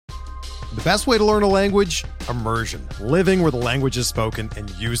The best way to learn a language? Immersion. Living where the language is spoken and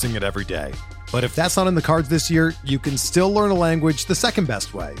using it every day. But if that's not in the cards this year, you can still learn a language the second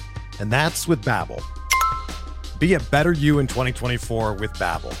best way, and that's with Babbel. Be a better you in 2024 with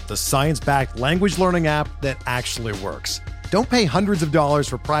Babbel, the science-backed language learning app that actually works. Don't pay hundreds of dollars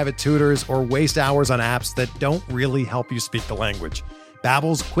for private tutors or waste hours on apps that don't really help you speak the language.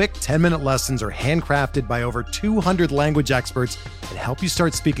 Babbel's quick 10-minute lessons are handcrafted by over 200 language experts and help you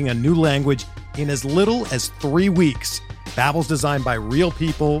start speaking a new language in as little as 3 weeks. Babbel's designed by real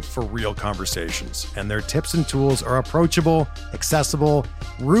people for real conversations, and their tips and tools are approachable, accessible,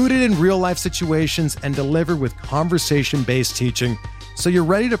 rooted in real-life situations, and delivered with conversation-based teaching, so you're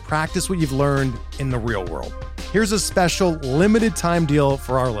ready to practice what you've learned in the real world. Here's a special limited-time deal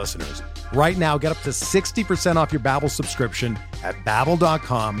for our listeners. Right now, get up to 60% off your Babbel subscription at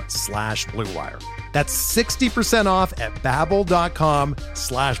babbel.com/Blue Wire. That's 60% off at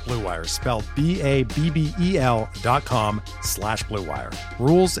babbel.com/Blue Wire, spelled BABBEL.com/Blue Wire.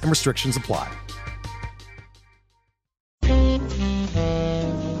 Rules and restrictions apply.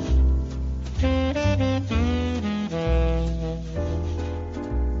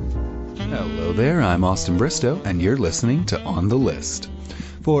 Hello there, I'm Austin Bristow, and you're listening to On the List.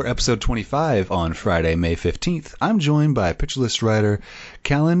 For episode 25 on Friday, May 15th, I'm joined by Pitcher List writer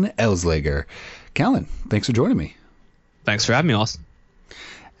Callan Elslager. Callan, thanks for joining me. Thanks for having me, Austin.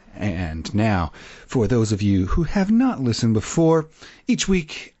 And now, for those of you who have not listened before, each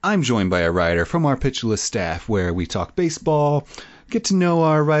week I'm joined by a writer from our Pitcher List staff where we talk baseball, get to know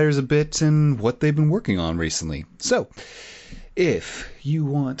our writers a bit, and what they've been working on recently. So, if you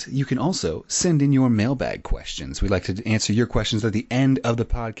want, you can also send in your mailbag questions. We'd like to answer your questions at the end of the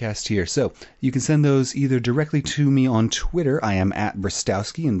podcast here. So you can send those either directly to me on Twitter. I am at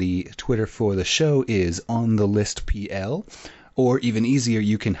Bristowski, and the Twitter for the show is OnTheListPL. Or even easier,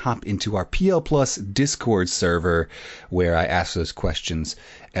 you can hop into our PL Plus Discord server where I ask those questions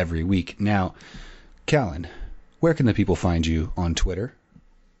every week. Now, Callan, where can the people find you on Twitter?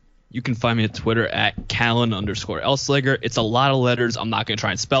 You can find me at Twitter at Callan_Elslager. It's a lot of letters. I'm not going to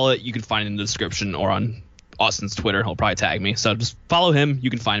try and spell it. You can find it in the description or on Austin's Twitter. He'll probably tag me. So just follow him. You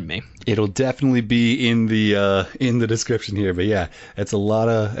can find me. It'll definitely be in the description here. But yeah, it's a lot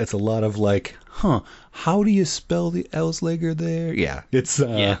of like, how do you spell the Elslager there? Yeah, it's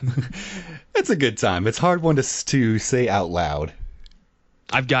it's a good time. It's a hard one to say out loud.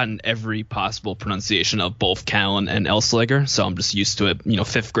 I've gotten every possible pronunciation of both Callan and Elslager, so I'm just used to it. You know,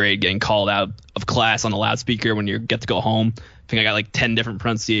 5th grade, getting called out of class on the loudspeaker when you get to go home. I think I got like 10 different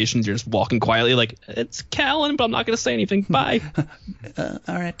pronunciations. You're just walking quietly like, it's Callan, but I'm not going to say anything. Bye. All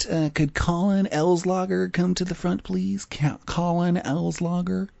right. Could Colin Elslager come to the front, please? Colin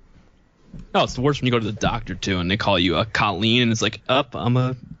Elslager? Oh, it's the worst when you go to the doctor, too, and they call you a Colleen, and it's like,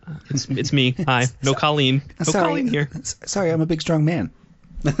 it's me. Hi. No Colleen. No Colleen here. Sorry, I'm a big, strong man.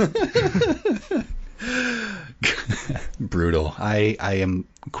 Brutal. I am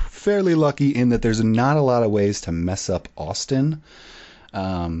fairly lucky in that there's not a lot of ways to mess up Austin.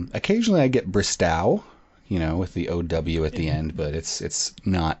 Occasionally I get Bristow, with the OW at the end, but it's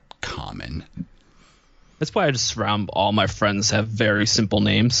not common. That's why I just surround all my friends have very simple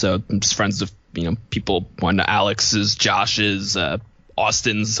names. So I'm just friends with people, Alex's, Josh's,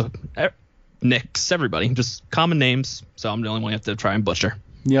 Austin's, Nick's, everybody, just common names. So I'm the only one you have to try and butcher.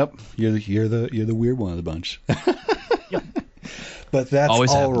 Yep, you're the weird one of the bunch. Yep. But that's always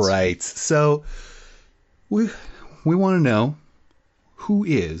all happens. right. So we want to know, who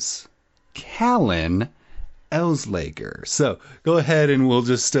is Callan Elslager? So go ahead and we'll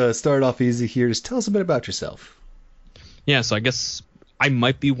just start off easy here. Just tell us a bit about yourself. Yeah, so I guess I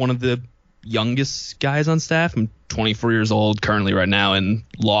might be one of the youngest guys on staff. I'm 24 years old currently right now in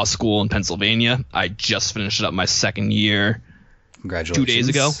law school in Pennsylvania. I just finished up my second year Congratulations. 2 days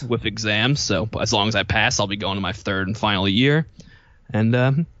ago with exams, so as long as I pass, I'll be going to my third and final year.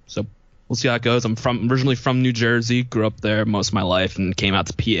 And so we'll see how it goes. I'm originally from New Jersey, grew up there most of my life, and came out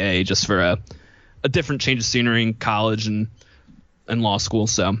to PA just for a different change of scenery in college and law school.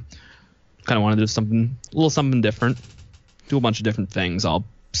 So kind of want to do a little something different, do a bunch of different things. I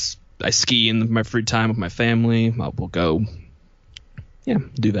ski in my free time with my family. We'll go,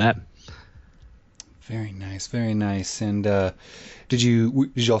 do that. Very nice, very nice. And did you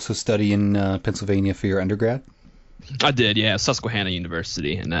also study in Pennsylvania for your undergrad? I did, yeah. Susquehanna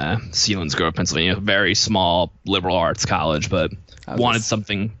University in Selinsgrove, Pennsylvania. Very small liberal arts college, but wanted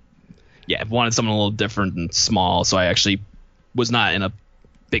something a little different and small. So I actually was not in a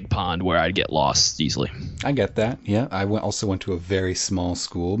big pond where I'd get lost easily. I get that. Yeah, I also went to a very small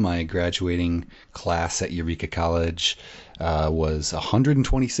school. My graduating class at Eureka College was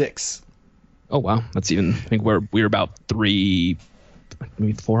 126. Oh wow, that's even. I think we were about maybe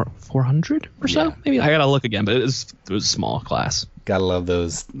 400 or so. Yeah. Maybe I gotta look again, but it was a small class. Gotta love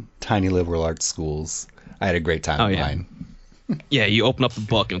those tiny liberal arts schools. I had a great time with mine. Yeah, you open up the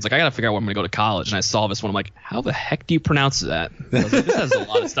book and it's like, I gotta figure out where I'm gonna go to college, and I saw this one. I'm like, how the heck do you pronounce that? I was like, this has a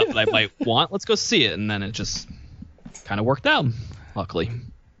lot of stuff that I might want. Let's go see it, and then it just kind of worked out. Luckily.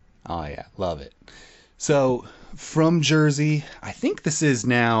 Oh yeah, love it. So from Jersey, I think this is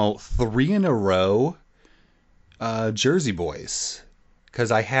now 3 in a row. Jersey boys,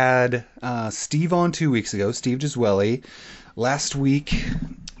 because I had Steve on 2 weeks ago, Steve Giswelli. Last week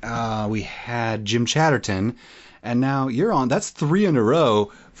we had Jim Chatterton, and now you're on. That's 3 in a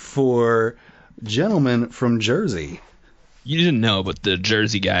row for gentlemen from Jersey. You didn't know, but the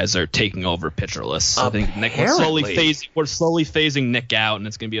Jersey guys are taking over pitcherless. I think Nick, we're slowly phasing Nick out, and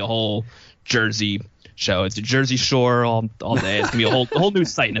it's gonna be a whole Jersey show. It's a Jersey Shore all day. It's gonna be a whole new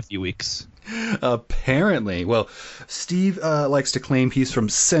site in a few weeks. Apparently. Well, Steve likes to claim he's from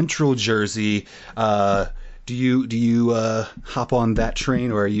Central Jersey. Do you hop on that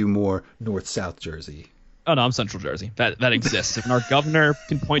train, or are you more North-South Jersey? Oh no, I'm Central Jersey. That exists. If our governor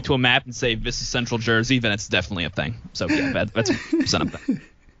can point to a map and say this is Central Jersey, then it's definitely a thing. So yeah, that's 100% a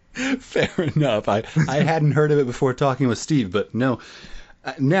thing. Fair enough. I hadn't heard of it before talking with Steve, but no.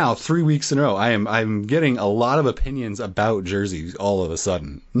 Now 3 weeks in a row, I'm getting a lot of opinions about Jersey all of a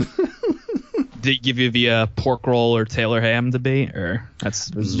sudden. Did he give you the pork roll or Taylor ham debate, or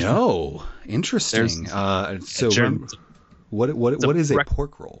no? Interesting. What is a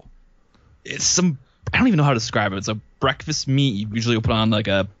pork roll? It's I don't even know how to describe it. It's a breakfast meat. You usually put on like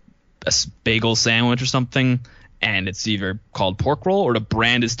a bagel sandwich or something, and it's either called pork roll or the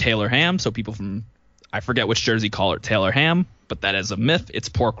brand is Taylor ham. So people from, I forget which Jersey, call it Taylor ham, but that is a myth. It's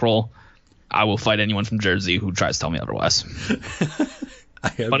pork roll. I will fight anyone from Jersey who tries to tell me otherwise.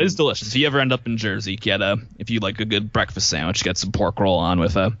 But it's delicious. If you ever end up in Jersey, if you like a good breakfast sandwich, get some pork roll on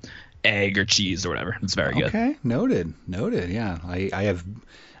with a egg or cheese or whatever. It's very good. Okay, noted. Yeah,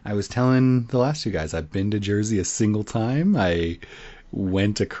 I was telling the last two guys, I've been to Jersey a single time. I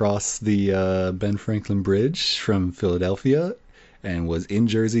went across the Ben Franklin Bridge from Philadelphia and was in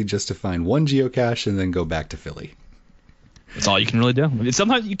Jersey just to find one geocache and then go back to Philly. That's all you can really do.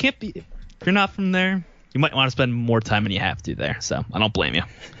 Sometimes you can't be, if you're not from there, you might want to spend more time than you have to there. So I don't blame you.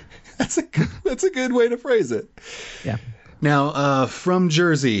 That's a good way to phrase it. Yeah. Now, from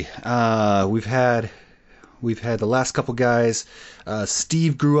Jersey, we've had the last couple guys.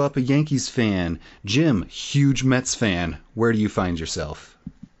 Steve grew up a Yankees fan. Jim, huge Mets fan. Where do you find yourself?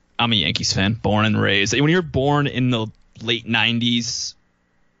 I'm a Yankees fan, born and raised. When you're born in the late 90s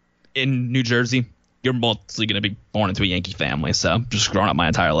in New Jersey, you're mostly going to be born into a Yankee family. So just grown up my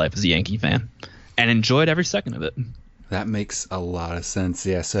entire life as a Yankee fan and enjoyed every second of it. That makes a lot of sense.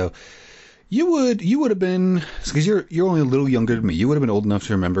 Yeah. So you would have been, because you're only a little younger than me, you would have been old enough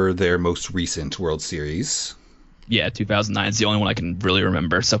to remember their most recent World Series. Yeah, 2009 is the only one I can really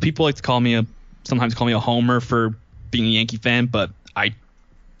remember. So people like to sometimes call me a homer for being a Yankee fan, but I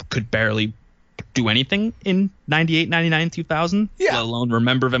could barely do anything in 98, 99, 2000, let alone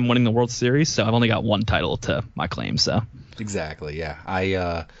remember them winning the World Series. So I've only got one title to my claim. So exactly,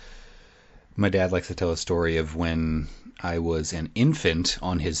 yeah. My dad likes to tell a story of when I was an infant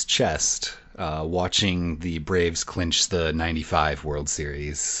on his chest watching the Braves clinch the 95 World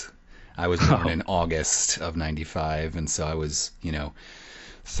Series. I was born in August of 95, and so I was,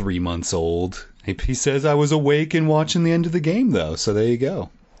 3 months old. He says I was awake and watching the end of the game, though, so there you go.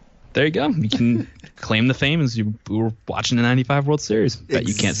 There you go. You can claim the fame as you were watching the 95 World Series. Bet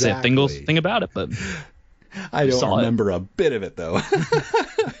you can't say a single thing about it, but I don't remember a bit of it, though.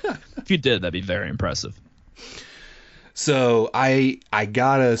 If you did, that'd be very impressive. So I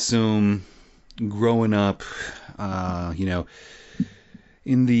gotta assume growing up,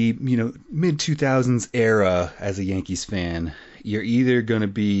 in the mid 2000s era as a Yankees fan, you're either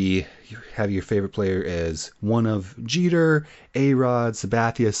going to have your favorite player as one of Jeter, A-Rod,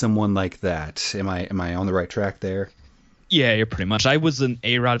 Sabathia, someone like that. Am I on the right track there? Yeah, you're pretty much. I was an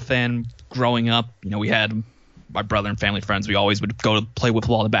A-Rod fan growing up. We had my brother and family friends. We always would go to play with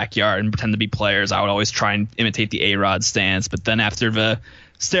ball in the backyard and pretend to be players. I would always try and imitate the A-Rod stance. But then after the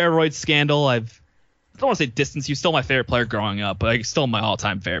steroid scandal, I don't want to say distance. He was still my favorite player growing up, but still my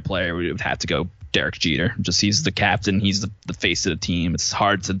all-time favorite player. We would have to go Derek Jeter. He's the captain. He's the face of the team. It's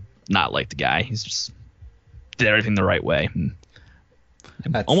hard to not like the guy. He's just did everything the right way.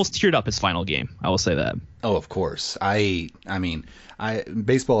 Almost teared up his final game. I will say that. Oh, of course. I mean,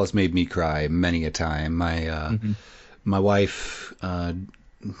 baseball has made me cry many a time. My wife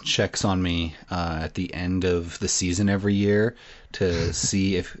checks on me at the end of the season every year to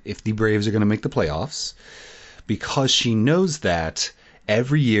see if the Braves are going to make the playoffs, because she knows that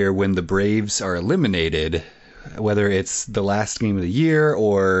every year when the Braves are eliminated, whether it's the last game of the year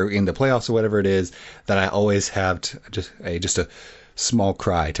or in the playoffs or whatever it is, that I always have just a small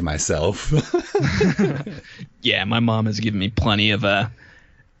cry to myself. Yeah, my mom has given me plenty of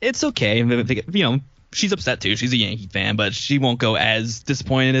it's okay. You know, she's upset too. She's a Yankee fan, but she won't go as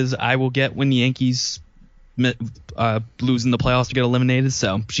disappointed as I will get when the Yankees lose in the playoffs to get eliminated.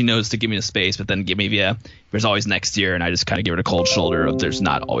 So she knows to give me the space, but then give me there's always next year, and I just kind of give her a cold shoulder of there's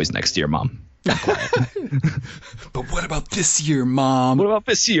not always next year, Mom. But what about this year, Mom? What about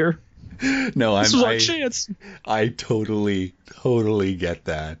this year? No, this was our chance. I totally get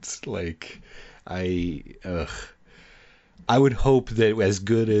that. Like, I would hope that as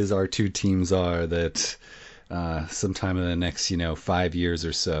good as our two teams are, that sometime in the next 5 years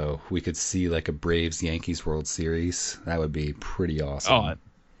or so, we could see like a Braves-Yankees World Series. That would be pretty awesome. Oh,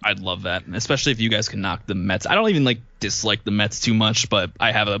 I'd love that, especially if you guys can knock the Mets. I don't even dislike the Mets too much, but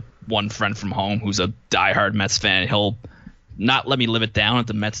I have one friend from home who's a diehard Mets fan. He'll not let me live it down if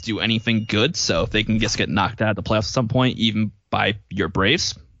the Mets do anything good. So if they can just get knocked out of the playoffs at some point, even by your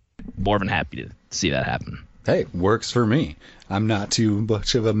Braves, more than happy to see that happen. Hey, works for me. I'm not too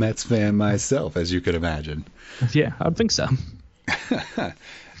much of a Mets fan myself, as you could imagine. Yeah, I would think so.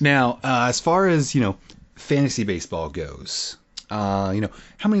 Now, as far as, fantasy baseball goes, how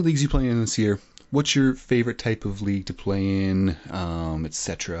many leagues you playing in this year? What's your favorite type of league to play in, et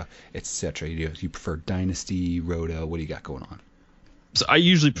cetera, et cetera? Do you prefer Dynasty, Roto? What do you got going on? So I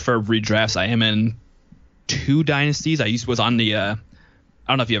usually prefer redrafts. I am in 2 dynasties. Was on the I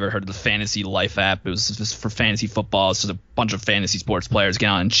don't know if you ever heard of the Fantasy Life app. It was just for fantasy football. It's just a bunch of fantasy sports players get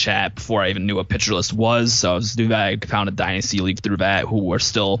on and chat before I even knew what Pitcher List was. So I was doing that. I found a dynasty league through that who are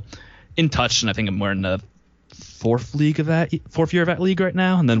still in touch, and I think we're in the 4th year of that league right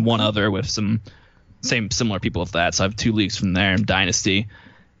now, and then one other with some similar people with that. So I have 2 leagues from there in Dynasty.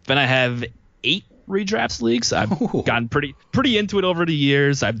 Then I have 8 redrafts leagues. I've gotten pretty into it over the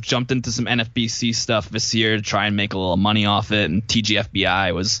years. I've jumped into some NFBC stuff this year to try and make a little money off it, and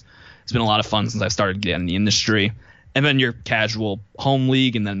TGFBI it's been a lot of fun since I started getting in the industry. And then your casual home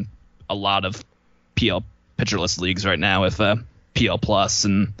league, and then a lot of PL Pitcher List leagues right now with PL Plus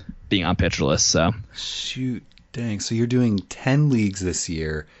and being on Pitcher List. So shoot, dang! So you're doing 10 leagues this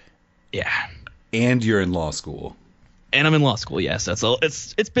year. Yeah. And you're in law school. And I'm in law school, yes.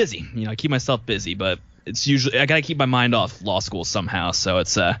 It's busy. I keep myself busy, but it's usually I gotta keep my mind off law school somehow. So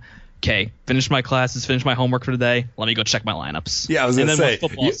it's okay, finish my classes, finish my homework for today. Let me go check my lineups. Yeah, I was gonna say, when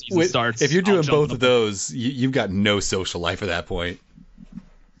football season starts, if you're doing both of those, you've got no social life at that point.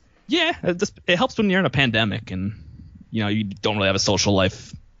 Yeah, it helps when you're in a pandemic, and you don't really have a social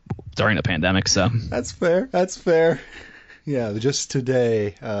life during the pandemic. So that's fair. Yeah, just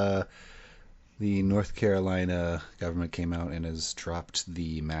today. The North Carolina government came out and has dropped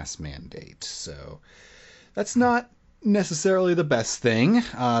the mask mandate. So that's not necessarily the best thing.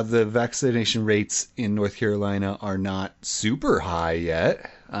 The vaccination rates in North Carolina are not super high yet.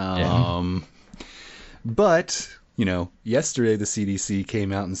 But, yesterday the CDC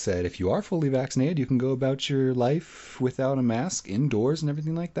came out and said if you are fully vaccinated, you can go about your life without a mask indoors and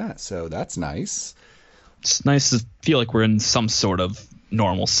everything like that. So that's nice. It's nice to feel like we're in some sort of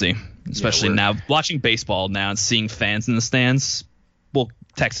normalcy. Especially now, watching baseball now and seeing fans in the stands. Well,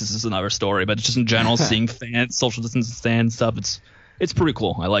 Texas is another story, but just in general, seeing fans, social distance stands stuff, it's pretty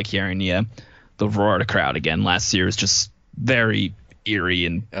cool. I like hearing the roar of the crowd again. Last year was just very eerie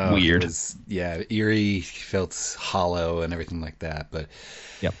and weird. Eerie, felt hollow and everything like that. But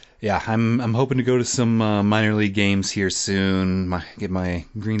yep. Yeah, I'm hoping to go to some minor league games here soon. Get my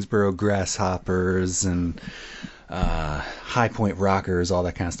Greensboro Grasshoppers and High Point Rockers, all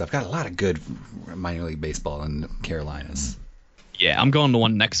that kind of stuff. Got a lot of good minor league baseball in the Carolinas. Yeah, I'm going to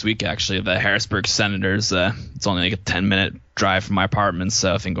one next week, actually, the Harrisburg Senators. It's only like a 10-minute drive from my apartment,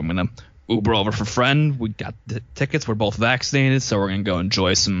 so I think I'm going to Uber over for a friend. We got the tickets. We're both vaccinated, so we're going to go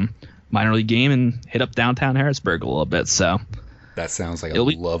enjoy some minor league game and hit up downtown Harrisburg a little bit. So that sounds like a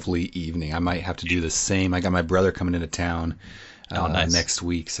lovely evening. I might have to do the same. I got my brother coming into town nice. Next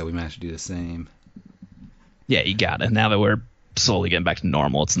week, so we might have to do the same. Yeah, you got it. Now that we're slowly getting back to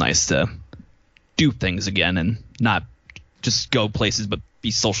normal, it's nice to do things again and not just go places, but be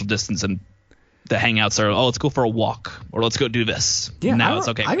social distance. And the hangouts are, let's go for a walk or let's go do this. Yeah, now it's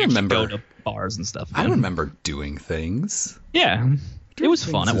okay. I remember go to bars and stuff. I remember doing things. Yeah, it was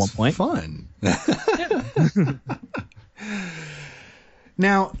fun at one point. Fun.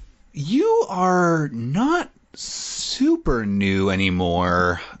 Now, you are not super new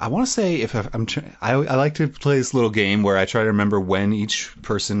anymore. I want to say I like to play this little game where I try to remember when each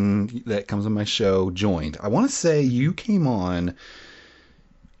person that comes on my show joined. I want to say you came on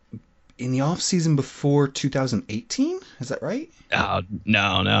in the off season before 2018. Is that right?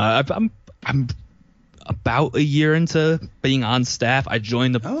 No. I'm about a year into being on staff. I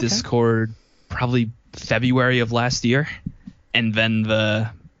joined the Discord probably February of last year, and then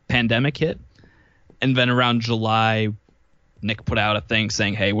the pandemic hit. And then around July, Nick put out a thing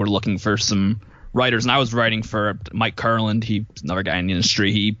saying, hey, we're looking for some writers. And I was writing for Mike Kurland. He's another guy in the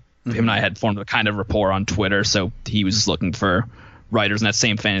industry. Him and I had formed a kind of rapport on Twitter. So he was looking for writers in that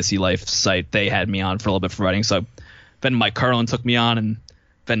same Fantasy Life site. They had me on for a little bit for writing. So then Mike Kurland took me on, and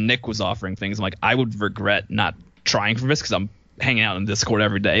then Nick was offering things. I'm like, I would regret not trying for this because I'm hanging out in Discord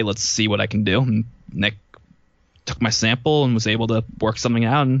every day. Let's see what I can do. And Nick took my sample and was able to work something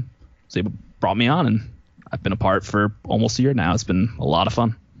out and brought me on, and I've been a part for almost a year now. It's been a lot of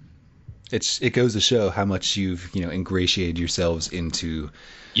fun. It goes to show how much you've ingratiated yourselves into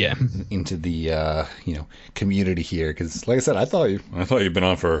the community here. Because like I said, I thought you've been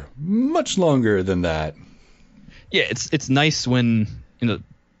on for much longer than that. Yeah, it's nice when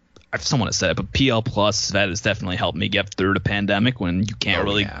someone has said it, but PL Plus, that has definitely helped me get through the pandemic when you can't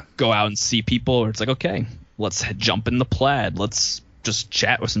go out and see people. Or it's like, okay, let's jump in the plaid. Let's just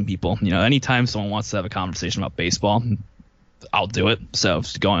chat with some people. Anytime someone wants to have a conversation about baseball, I'll do it. So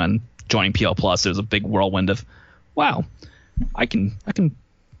just going on joining PL Plus, it was a big whirlwind of, wow, I can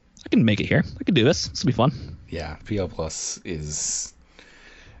make it here. I can do this. This will be fun. Yeah, PL Plus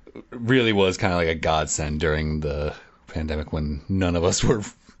really was kind of like a godsend during the pandemic when none of us were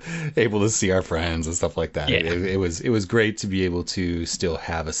able to see our friends and stuff like that. Yeah. It was great to be able to still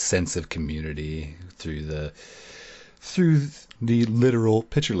have a sense of community through the literal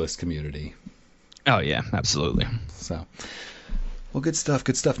pitcher list community. Oh yeah, absolutely. So, well, good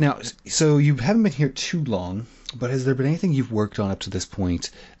stuff. Now, so you haven't been here too long, but has there been anything you've worked on up to this point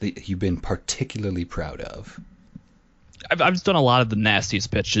that you've been particularly proud of? I've just done a lot of the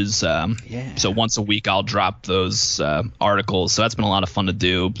nastiest pitches. So once a week I'll drop those articles. So that's been a lot of fun to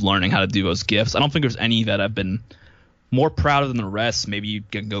do, learning how to do those GIFs. I don't think there's any that I've been more proud of than the rest. Maybe you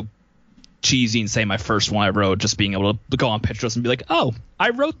can go cheesy and say my first one I wrote, just being able to go on Pinterest and be like, oh, I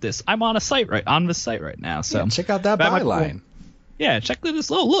wrote this. I'm on this site right now. So check out that byline. Yeah, check this.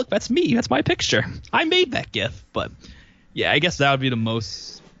 Oh, look, that's me. That's my picture. I made that GIF. But yeah, I guess that would be the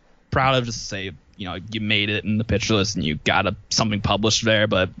most proud of, just to say, you made it in the pitcher list and you got something published there,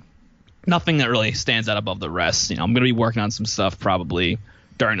 but nothing that really stands out above the rest. I'm going to be working on some stuff probably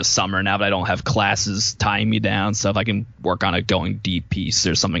during the summer now that I don't have classes tying me down. So if I can work on a going deep piece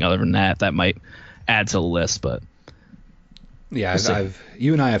or something other than that might add to the list. But yeah,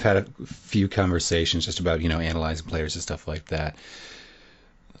 you and I have had a few conversations just about, analyzing players and stuff like that.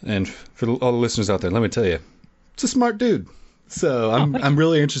 And for all the listeners out there, let me tell you, it's a smart dude. So I'm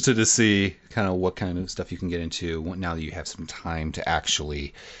really interested to see kind of what kind of stuff you can get into now that you have some time to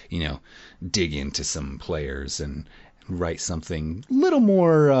actually, dig into some players and write something a little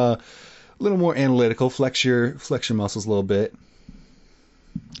more analytical, flex your muscles a little bit.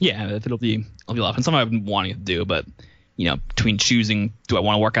 Yeah, it'll be a lot of fun. Something I've been wanting to do, but between choosing, do I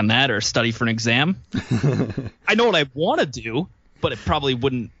want to work on that or study for an exam? I know what I want to do, but it probably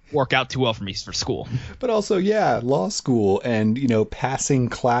wouldn't work out too well for me for school. But also, law school and, passing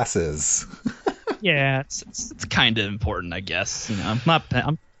classes. Yeah, it's kind of important, I guess. I'm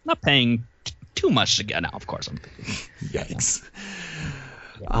not paying too much to get. Now, of course, I'm thinking. Yikes.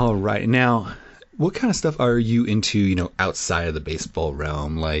 Yeah. All right. Now, what kind of stuff are you into, outside of the baseball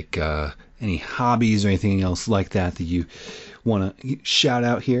realm? Like any hobbies or anything else like that you want to shout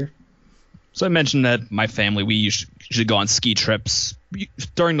out here? So I mentioned that my family, we usually go on ski trips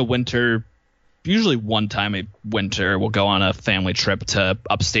during the winter. Usually one time a winter, we'll go on a family trip to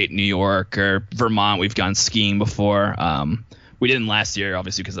upstate New York or Vermont. We've gone skiing before. We didn't last year,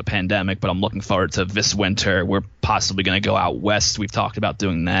 obviously, because of the pandemic, but I'm looking forward to this winter. We're possibly going to go out west. We've talked about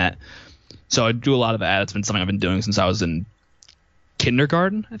doing that. So I do a lot of that. It's been something I've been doing since I was in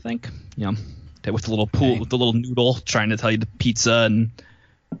kindergarten, I think. With the little pool, with the little noodle, trying to tell you the pizza and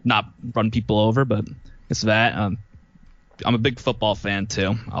not run people over, but it's that. I'm a big football fan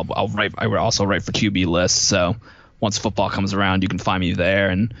too. I also write for QB lists, so once football comes around, you can find me there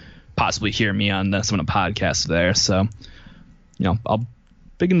and possibly hear me on some of the podcasts there. So, I'll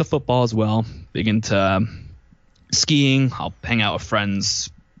big into football as well, big into skiing. I'll hang out with friends,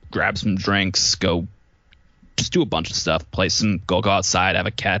 grab some drinks, go just do a bunch of stuff, go outside, have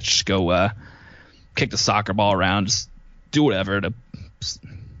a catch, go kick the soccer ball around, just do whatever to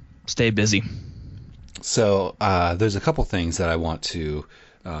stay busy. So there's a couple things that I want to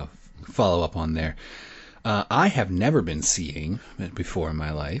follow up on there. I have never been skiing before in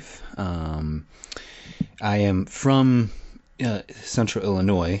my life. I am from central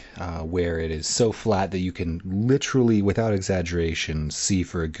Illinois, where it is so flat that you can literally, without exaggeration, see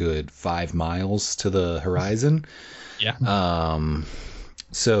for a good 5 miles to the horizon. Yeah.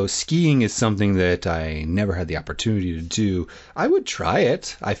 So skiing is something that I never had the opportunity to do. I would try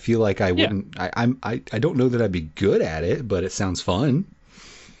it. I feel like I wouldn't. I don't know that I'd be good at it, but it sounds fun.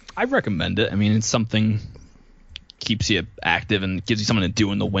 I recommend it. I mean, it's something keeps you active and gives you something to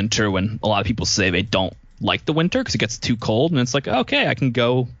do in the winter when a lot of people say they don't like the winter because it gets too cold. And it's like, okay, I can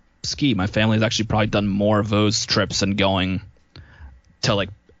go ski. My family has actually probably done more of those trips than going to like,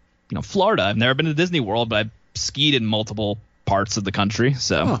 Florida. I've never been to Disney World, but I've skied in multiple parts of the country.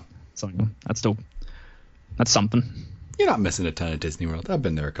 So that's something. You're not missing a ton of Disney World. I've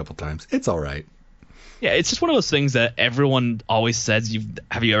been there a couple times. It's all right. Yeah, it's just one of those things that everyone always says,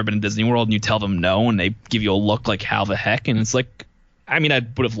 have you ever been to Disney World? And you tell them no, and they give you a look like, how the heck? And it's like, I mean, I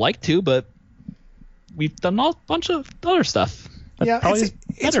would have liked to, but we've done a bunch of other stuff. Yeah,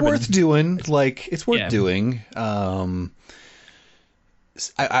 it's worth doing. Like, it's worth doing. I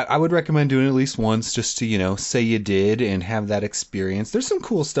would recommend doing it at least once just to, say you did and have that experience. There's some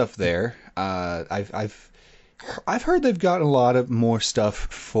cool stuff there. I've heard they've got a lot of more stuff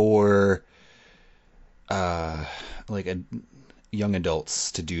for young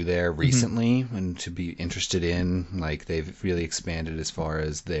adults to do there recently and to be interested in. Like, they've really expanded as far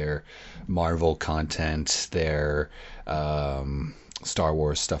as their Marvel content, their Star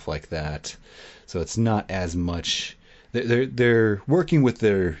Wars stuff like that. So it's not as much. They're working with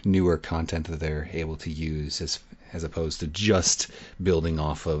their newer content that they're able to use as opposed to just building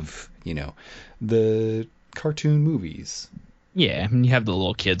off of the cartoon movies. Yeah, and you have the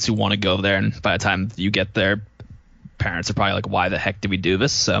little kids who want to go there, and by the time you get there, parents are probably like, why the heck did we do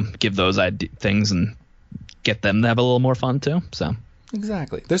this? So give those things and get them to have a little more fun too. So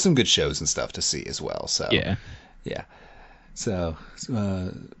exactly. There's some good shows and stuff to see as well. So yeah. So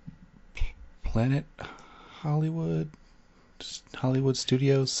Planet Hollywood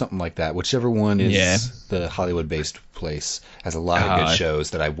Studios, something like that. Whichever one is the Hollywood-based place has a lot of good shows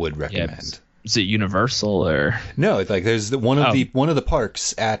that I would recommend. Is it Universal or no? It's like there's one of the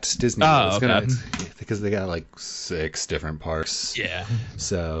parks at Disney. Because they got like 6 different parks. Yeah.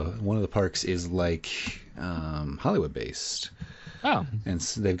 So one of the parks is like Hollywood-based. Oh. And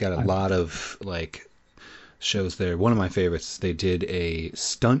so they've got a lot of like shows there. One of my favorites, they did a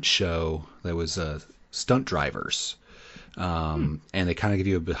stunt show that was stunt drivers. And they kind of give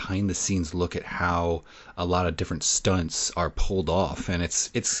you a behind-the-scenes look at how a lot of different stunts are pulled off, and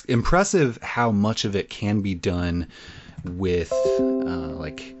it's impressive how much of it can be done with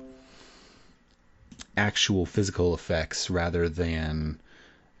like actual physical effects rather than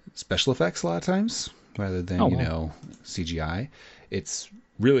special effects. A lot of times, rather than CGI. It's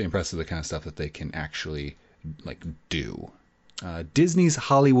really impressive the kind of stuff that they can actually like do. Disney's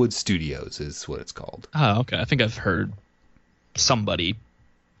Hollywood Studios is what it's called. Oh, okay. I think I've heard somebody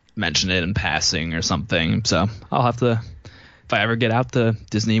mention it in passing or something. So I'll have to, if I ever get out to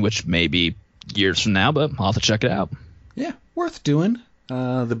Disney, which may be years from now, but I'll have to check it out. Yeah, worth doing.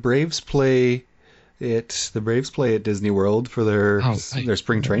 The Braves play at Disney World for their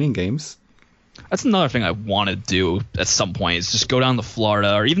spring training games. That's another thing I want to do at some point is just go down to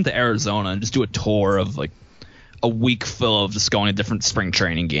Florida or even to Arizona and just do a tour of like a week full of just going to different spring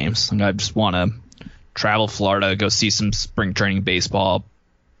training games. And I just want to travel Florida, go see some spring training baseball,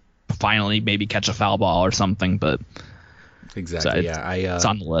 finally maybe catch a foul ball or something. But exactly, so it's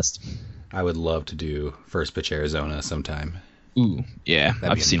on the list. I would love to do First Pitch Arizona sometime. Ooh, yeah,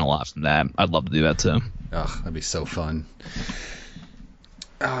 I've seen a lot from that. I'd love to do that too. Oh, that'd be so fun.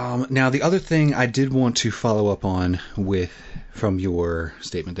 Now, the other thing I did want to follow up on from your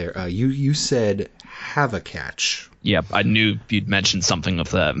statement there, you said have a catch. Yep, I knew you'd mentioned something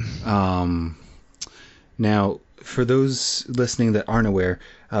of that. Now, for those listening that aren't aware,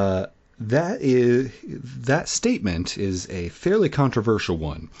 that statement is a fairly controversial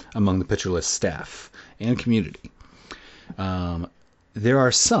one among the Pitcher List staff and community. There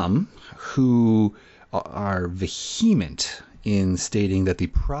are some who are vehement in stating that the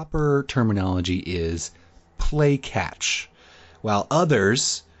proper terminology is play catch, while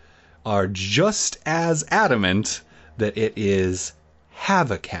others are just as adamant that it is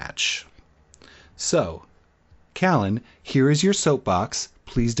have a catch. So, Callan, here is your soapbox.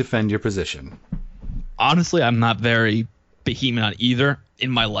 Please defend your position. Honestly, I'm not very vehement on either.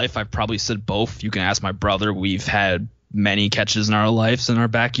 In my life, I've probably said both. You can ask my brother. We've had many catches in our lives in our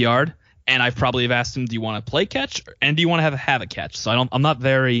backyard. And I probably have asked him, do you want to play catch and do you want to have a catch? So I'm not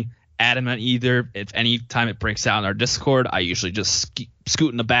very adamant either. If any time it breaks out in our Discord, I usually just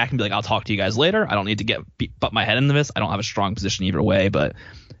scoot in the back and be like, I'll talk to you guys later. I don't need to butt my head into this. I don't have a strong position either way, but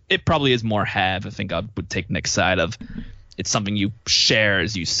it probably is more have. I think I would take Nick's side of it's something you share,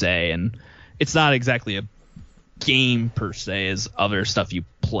 as you say, and it's not exactly a game per se as other stuff you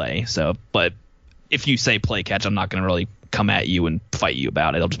play. So, but if you say play catch, I'm not going to really come at you and fight you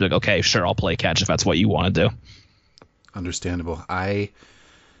about it. I'll just be like, okay, sure, I'll play catch if that's what you want to do. Understandable. I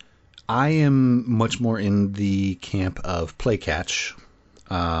am much more in the camp of play catch,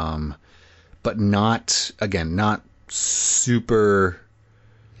 but not super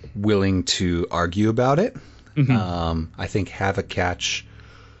willing to argue about it. I think have a catch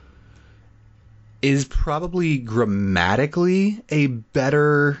is probably grammatically a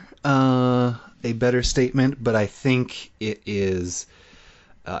better statement, but I think it is.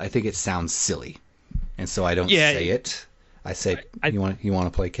 I think it sounds silly, and so I don't say it. I say you want to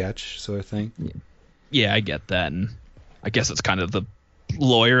play catch sort of thing. Yeah, I get that, and I guess it's kind of the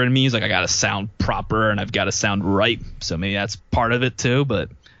lawyer in me is like I got to sound proper and I've got to sound right, so maybe that's part of it too. But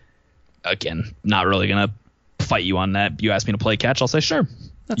again, not really gonna fight you on that. You ask me to play catch, I'll say sure.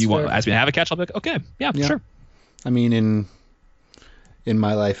 That's fair. Ask me to have a catch, I'll be like, okay, yeah, sure. I mean, in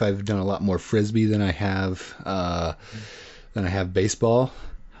my life, I've done a lot more frisbee than I have baseball,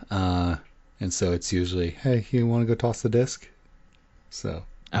 and so it's usually, hey, you want to go toss the disc? So.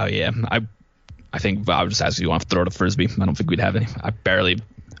 Oh yeah, I think I would just ask you want to throw the frisbee. I don't think we'd have any.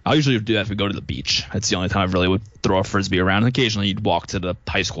 I'll usually do that if we go to the beach. That's the only time I really would throw a frisbee around. And occasionally you'd walk to the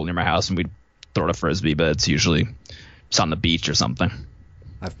high school near my house and we'd throw the frisbee, but it's usually just on the beach or something.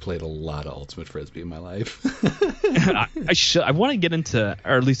 I've played a lot of ultimate frisbee in my life. I want to get into,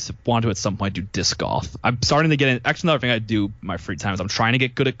 or at least want to at some point do disc golf. I'm starting to get in. Actually, another thing I do in my free time is I'm trying to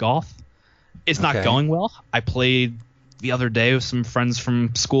get good at golf. It's not going well. I played the other day with some friends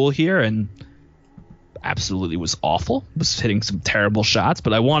from school here and absolutely was awful. Was hitting some terrible shots,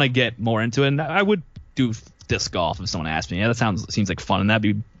 but I want to get more into it. And I would do disc golf if someone asked me. Yeah, seems like fun, and that'd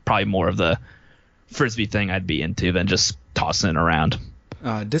be probably more of the frisbee thing I'd be into than just tossing it around.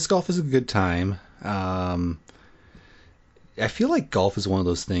 Disc golf is a good time. I feel like golf is one of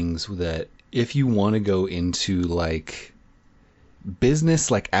those things that if you want to go into like business,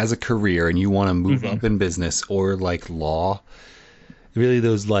 like as a career, and you want to move up in business or like law, really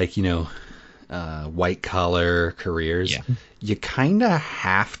those like, white collar careers, you kind of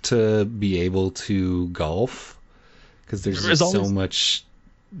have to be able to golf because there's just so much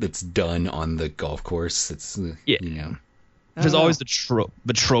that's done on the golf course. It's There's always the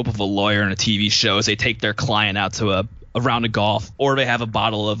trope of a lawyer in a TV show is they take their client out to a round of golf, or they have a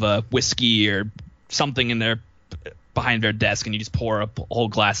bottle of whiskey or something in their behind their desk, and you just pour a whole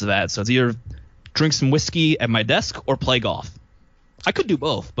glass of that. So it's either drink some whiskey at my desk or play golf. I could do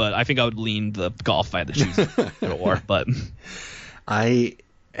both, but I think I would lean the golf if I had to choose either or. But I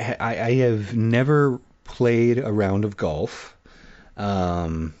have never played a round of golf.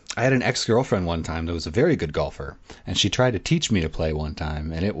 I had an ex-girlfriend one time that was a very good golfer, and she tried to teach me to play one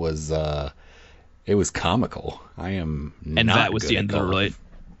time, and it was comical. And that was the end of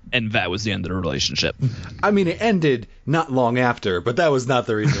the relationship. I mean, it ended not long after, but that was not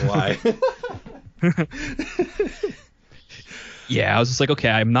the reason why. Yeah, I was just like, okay,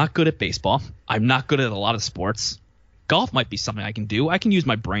 I'm not good at baseball. I'm not good at a lot of sports. Golf might be something I can do. I can use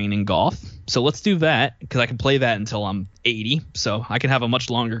my brain in golf. So let's do that because I can play that until I'm 80. So I can have a much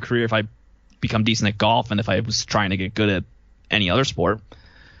longer career if I become decent at golf than if I was trying to get good at any other sport.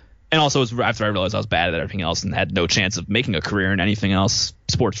 And also, it was after I realized I was bad at everything else and had no chance of making a career in anything else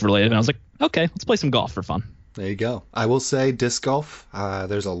sports related. And I was like, okay, let's play some golf for fun. There you go. I will say disc golf,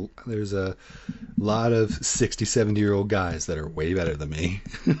 there's a lot of 60, 70-year-old guys that are way better than me.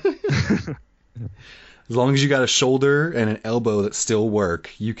 As long as you got a shoulder and an elbow that still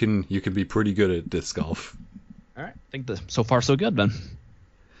work, you can be pretty good at disc golf. All right. I think so far so good then.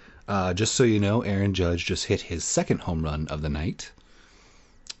 Just so you know, Aaron Judge just hit his second home run of the night.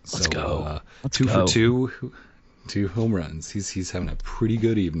 Let's go. For 2 home runs. He's having a pretty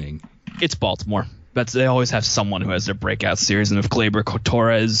good evening. It's Baltimore. They always have someone who has their breakout series, and if Gleyber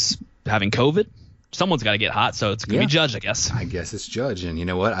Torres is having COVID, someone's got to get hot, so it's going to be Judge, I guess. I guess it's Judge, and you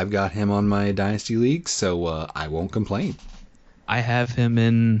know what? I've got him on my Dynasty League, so I won't complain. I have him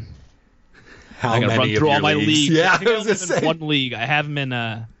in... How many run through all my leagues? Yeah, I was going to say. In one league. I have him in,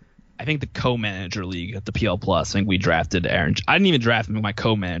 I think, the co-manager league at the PL Plus. I think we drafted Aaron. I didn't even draft him. My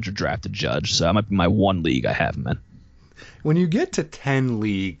co-manager drafted Judge, so that might be my one league I have him in. When you get to 10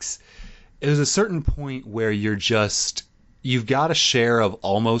 leagues... There's a certain point where you're just you've got a share of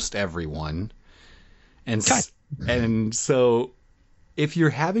almost everyone. And so if you're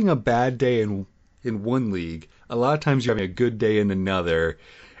having a bad day in one league, a lot of times you're having a good day in another,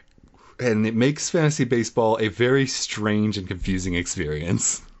 and it makes fantasy baseball a very strange and confusing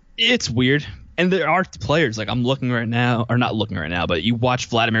experience. It's weird. And there are players, like I'm looking right now, or not looking right now, but you watch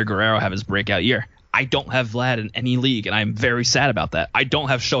Vladimir Guerrero have his breakout year. I don't have Vlad in any league, and I'm very sad about that. I don't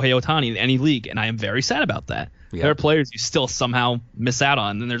have Shohei Ohtani in any league, and I am very sad about that. Yep. There are players you still somehow miss out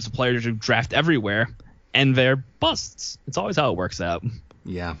on, and then there's players who draft everywhere, and they're busts. It's always how it works out.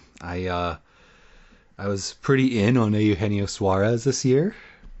 Yeah, I was pretty in on Eugenio Suarez this year.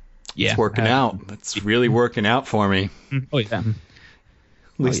 Yeah, it's working out. It's really working out for me. Oh yeah.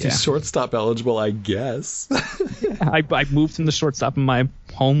 At least he's shortstop eligible, I guess. I moved him to shortstop in my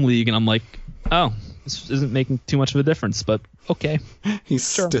home league, and I'm like, oh, this isn't making too much of a difference, but okay. He's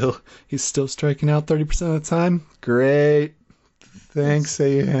still striking out 30% of the time. Great. Thanks,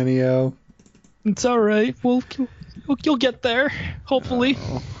 Eugenio. It's all right. You'll get there, hopefully.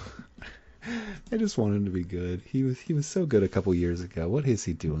 Oh. I just want him to be good. He was so good a couple years ago. What is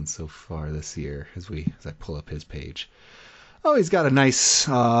he doing so far this year? As I pull up his page. Oh, he's got a nice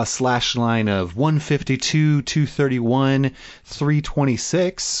slash line of 152, 231,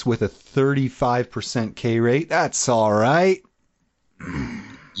 326 with a 35% K rate. That's all right.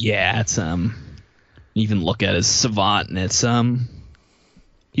 Yeah, it's even look at his Savant, and it's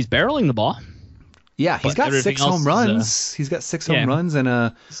he's barreling the ball. Yeah, he's got 6 home runs. He's got 6 home runs and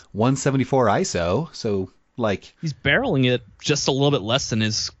a 174 ISO. So like he's barreling it just a little bit less than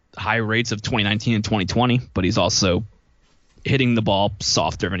his high rates of 2019 and 2020, but he's also hitting the ball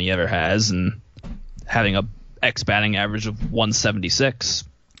softer than he ever has, and having a X batting average of 176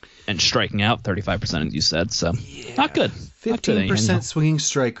 and striking out 35%, as you said. So not good. 15% swinging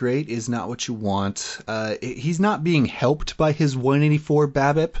strike rate is not what you want. He's not being helped by his 184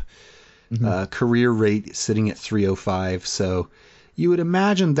 BABIP. Career rate sitting at 305. So you would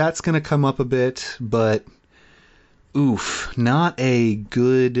imagine that's going to come up a bit, but oof, not a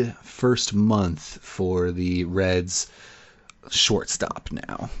good first month for the Reds shortstop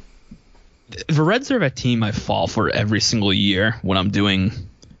now. The Reds are a team I fall for every single year when I'm doing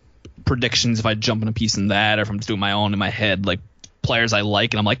predictions, if I jump in a piece in that, or if I'm just doing my own in my head, like players I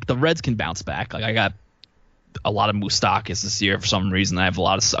like, and I'm like, the Reds can bounce back. Like I got a lot of Moustakas this year for some reason. I have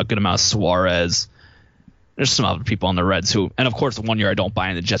a good amount of Suarez. There's some other people on the Reds who, and of course the one year I don't buy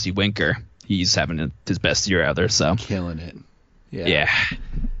into Jesse Winker. He's having his best year out there, so killing it. Yeah.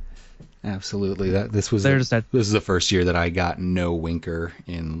 Absolutely. This is the first year that I got no Winker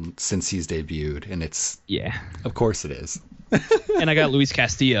since he's debuted, and it's of course it is. And I got Luis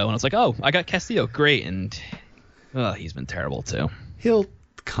Castillo, and I was like, oh, I got Castillo, great, and he's been terrible too. He'll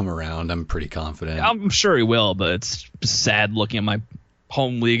come around. I'm pretty confident. I'm sure he will, but it's sad looking at my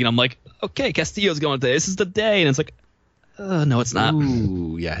home league, and I'm like, okay, Castillo's going today. This is the day, and it's like, no, it's not.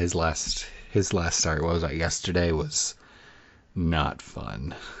 Ooh, yeah, his last start, what was that, yesterday, was not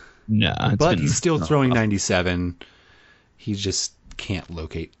fun. No, but he's still throwing 97. He just can't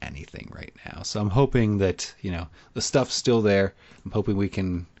locate anything right now. So I'm hoping that, the stuff's still there. I'm hoping we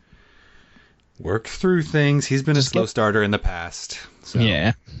can work through things. He's been a slow starter in the past. So.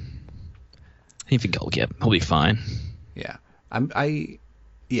 Yeah. I think he'll be fine. Yeah. I'm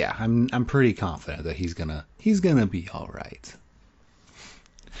pretty confident that he's gonna be all right.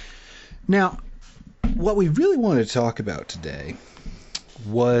 Now, what we really wanted to talk about today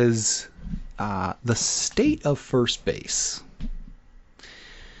was the state of first base.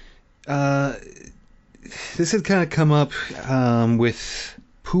 This had kind of come up with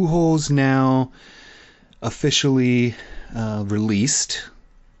Pujols now officially released.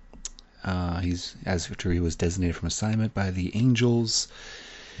 He was designated from assignment by the Angels.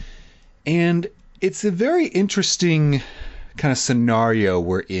 And it's a very interesting kind of scenario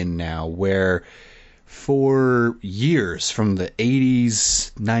we're in now, where for years, from the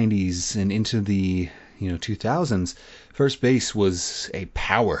 80s, 90s, and into the 2000s, first base was a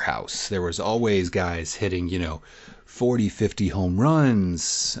powerhouse. There was always guys hitting 40, 50 home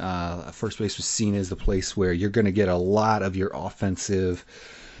runs. First base was seen as the place where you're going to get a lot of your offensive,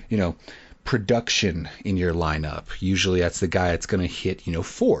 production in your lineup. Usually that's the guy that's going to hit,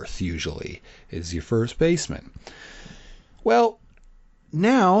 fourth, usually, is your first baseman. Well,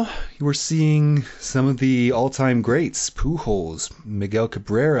 now we're seeing some of the all-time greats, Pujols, Miguel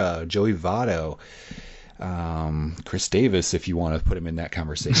Cabrera, Joey Votto, Chris Davis, if you want to put him in that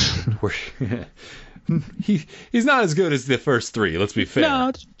conversation. He's not as good as the first three, let's be fair.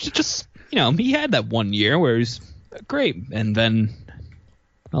 No, just, he had that one year where he's great, and then,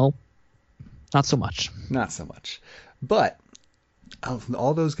 well, not so much. Not so much. But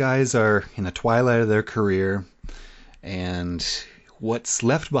all those guys are in the twilight of their career, and what's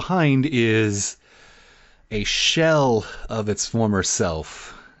left behind is a shell of its former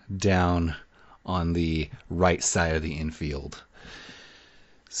self down on the right side of the infield.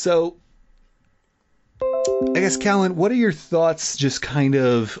 So, I guess, Callan, what are your thoughts just kind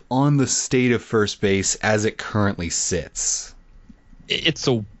of on the state of first base as it currently sits? It's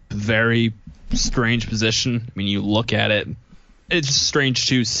a very strange position. I mean, you look at it, it's strange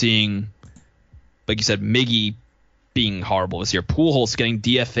too, seeing, like you said, Miggy being horrible this year. Pujols getting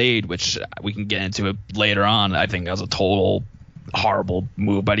DFA'd, which we can get into it later on. I think that was a total horrible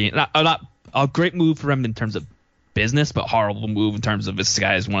move by not a great move for him in terms of business, but horrible move in terms of this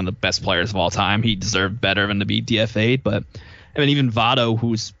guy is one of the best players of all time. He deserved better than to be DFA'd. But I mean, even Votto,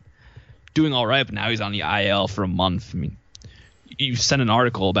 who's doing all right, but now he's on the IL for a month. I mean, you sent an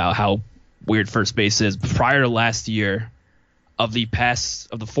article about how weird first base is. Prior to last year, of the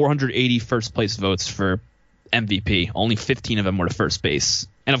 480 first place votes for MVP, only 15 of them were to first base.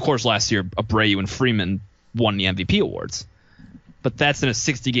 And of course, last year, Abreu and Freeman won the MVP awards. But that's in a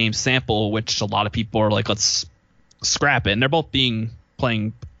 60-game sample, which a lot of people are like, let's scrap it. And they're both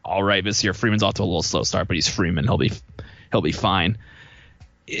playing all right this year. Freeman's off to a little slow start, but he's Freeman. He'll be fine.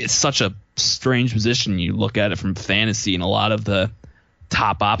 It's such a strange position. You look at it from fantasy, and a lot of the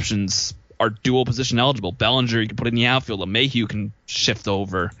top options are dual position eligible. Bellinger, you can put in the outfield. LeMahieu can shift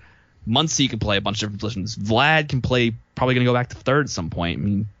over. Muncy can play a bunch of different positions. Vlad can play, probably going to go back to third at some point. I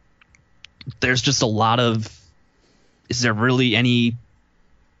mean, there's just a lot of, is there really any,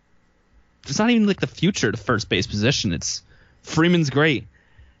 it's not even like the future to first base position. It's Freeman's great,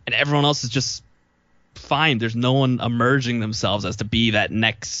 and everyone else is just fine. There's no one emerging themselves as to be that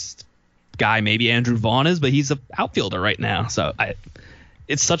next guy. Maybe Andrew Vaughn is, but he's an outfielder right now. So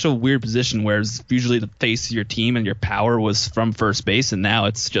it's such a weird position, whereas usually the face of your team and your power was from first base, and now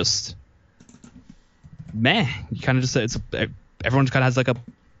it's just meh. You kind of just everyone kind of has like a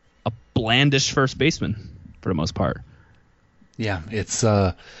blandish first baseman for the most part. Yeah, it's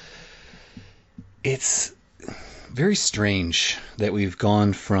very strange that we've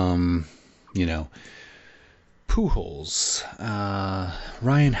gone from, Pujols,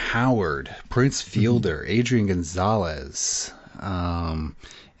 Ryan Howard, Prince Fielder, Adrian Gonzalez, and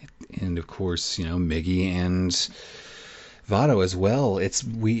of course, Miggy and Votto as well.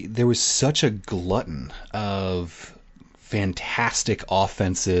 There was such a glutton of fantastic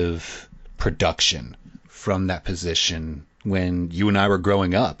offensive production from that position when you and I were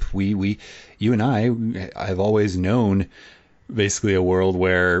growing up. You and I've always known basically a world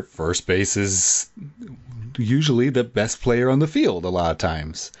where first base is usually the best player on the field a lot of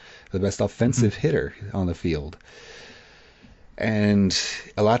times, the best offensive hitter on the field. And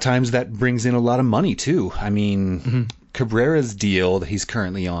a lot of times that brings in a lot of money too. I mean, Cabrera's deal that he's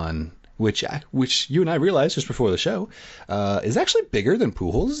currently on, which you and I realized just before the show, is actually bigger than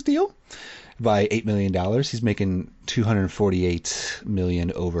Pujols' deal by $8 million. He's making $248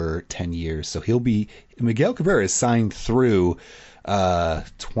 million over 10 years. So Miguel Cabrera is signed through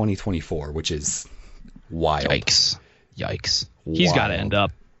 2024, which is wild. Yikes. He's got to end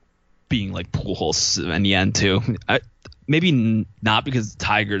up being like Pujols in the end too. Maybe not, because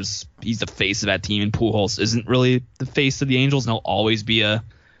Tigers, he's the face of that team, and Pujols isn't really the face of the Angels, and he'll always be a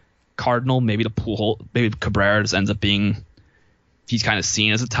Cardinal. Maybe Cabrera just ends up being, he's kind of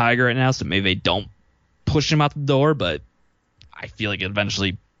seen as a Tiger right now, so maybe they don't push him out the door, but I feel like it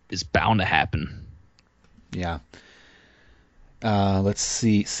eventually is bound to happen. Yeah. Let's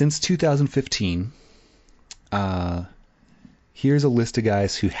see. Since 2015, here's a list of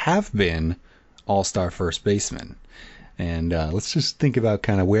guys who have been all-star first basemen. And let's just think about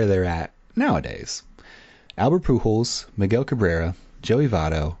kind of where they're at nowadays. Albert Pujols, Miguel Cabrera, Joey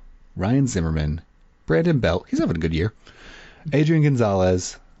Votto, Ryan Zimmerman, Brandon Belt, he's having a good year, Adrian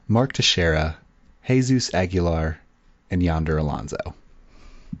Gonzalez, Mark Teixeira, Jesus Aguilar, and Yonder Alonso.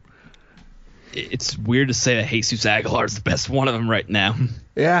 It's weird to say that Jesus Aguilar is the best one of them right now.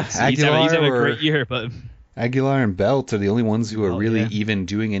 Yeah, he's having a great year, but Aguilar and Belt are the only ones who are really even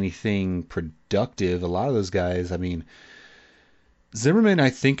doing anything productive. A lot of those guys, I mean, Zimmerman,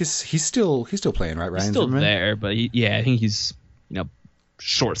 I think he's still playing, right? Ryan he's still Zimmerman? There, but I think he's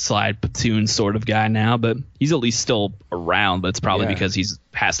short slide platoon sort of guy now, but he's at least still around. But it's probably because he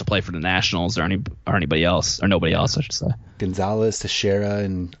has to play for the Nationals or anybody else, or nobody else, I should say. Gonzalez, Teixeira,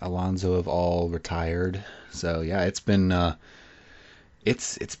 and Alonso have all retired. So yeah, it's been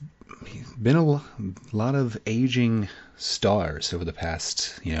it's been a lot of aging stars over the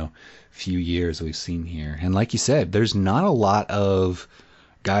past few years we've seen here. And like you said, there's not a lot of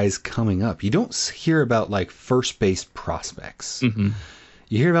guys coming up. You don't hear about like first base prospects. Mm-hmm.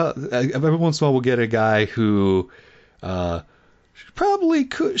 You hear about every once in a while we'll get a guy who probably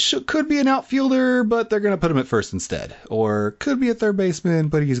could be an outfielder, but they're going to put him at first instead, or could be a third baseman,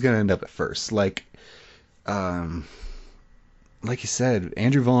 but he's going to end up at first. Like you said,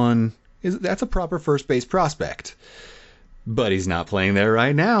 Andrew Vaughn that's a proper first base prospect, but he's not playing there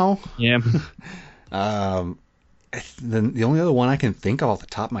right now. Yeah. The only other one I can think of off the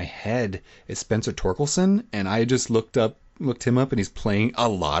top of my head is Spencer Torkelson, and I just looked him up, and he's playing a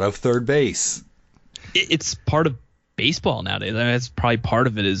lot of third base. It's part of baseball nowadays. That's probably part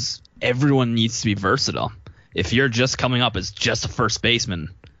of it is everyone needs to be versatile. If you're just coming up as just a first baseman,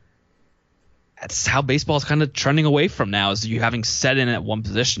 that's how baseball is kind of trending away from now, is you having set in at one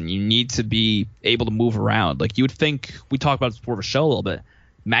position. You need to be able to move around. Like you would think, we talked about this before the show a little bit,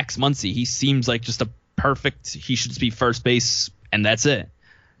 Max Muncy, he seems like just he should just be first base and that's it.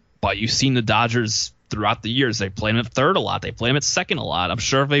 But you've seen the Dodgers throughout the years, they play him at third a lot. They play him at second a lot. I'm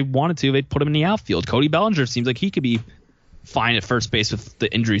sure if they wanted to, they'd put him in the outfield. Cody Bellinger seems like he could be fine at first base with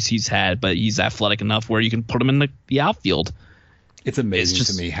the injuries he's had, but he's athletic enough where you can put him in the outfield. It's amazing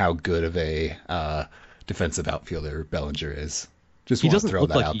to me how good of a defensive outfielder Bellinger is. Just want to throw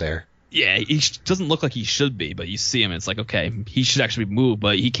that out there. Yeah, he doesn't look like he should be, but you see him, it's like, okay, he should actually move.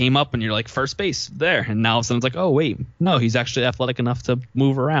 But he came up and you're like, first base, there. And now all of a sudden it's like, oh, wait, no, he's actually athletic enough to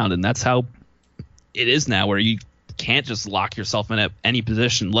move around. And that's how it is now, where you can't just lock yourself in at any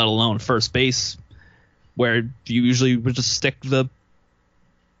position, let alone first base, where you usually would just stick the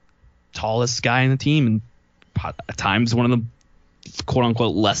tallest guy in the team and at times one of the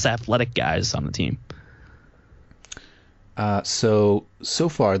quote-unquote less athletic guys on the team. So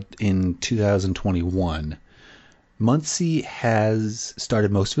far in 2021, Muncy has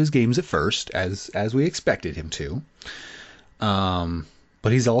started most of his games at first, as we expected him to.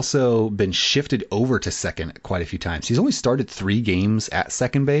 But he's also been shifted over to second quite a few times. He's only started 3 games at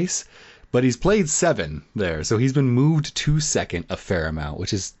second base, but he's played 7 there. So he's been moved to second a fair amount,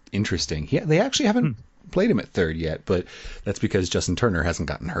 which is interesting. They actually haven't played him at third yet, but that's because Justin Turner hasn't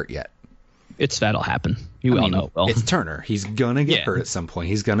gotten hurt yet. That'll happen. You all know. Well, it's Turner. He's going to get hurt at some point.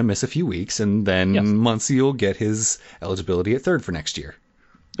 He's going to miss a few weeks, and then Muncy will get his eligibility at third for next year.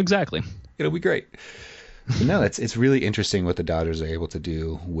 Exactly. It'll be great. But no, it's really interesting what the Dodgers are able to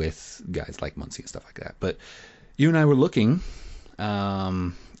do with guys like Muncy and stuff like that. But you and I were looking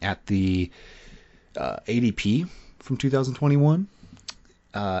at the ADP from 2021,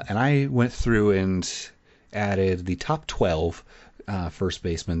 and I went through and added the top 12 first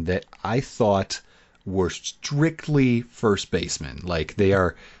basemen that I thought were strictly first basemen. Like they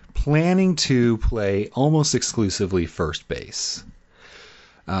are planning to play almost exclusively first base.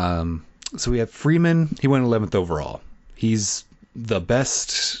 So we have Freeman. He went 11th overall. He's the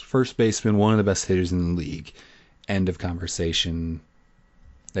best first baseman, one of the best hitters in the league. End of conversation.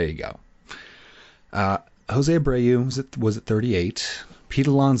 There you go. Jose Abreu was at 38. Pete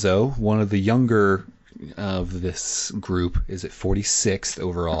Alonso, one of the younger of this group, is at 46th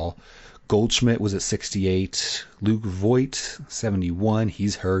overall. Goldschmidt was at 68. Luke Voigt, 71.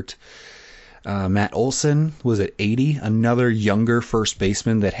 He's hurt. Matt Olson was at 80, another younger first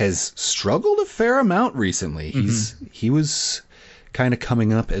baseman that has struggled a fair amount recently. He was kind of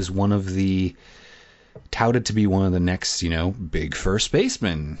coming up as one of the touted to be one of the next, big first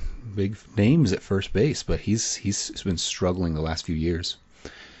basemen, big names at first base, but he's been struggling the last few years.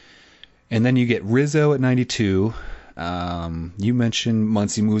 And then you get Rizzo at 92. You mentioned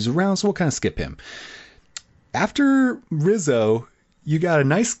Muncy moves around, so we'll kind of skip him. After Rizzo, you got a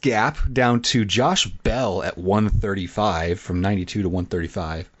nice gap down to Josh Bell at 135, from 92 to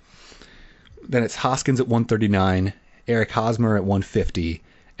 135. Then it's Hoskins at 139, Eric Hosmer at 150,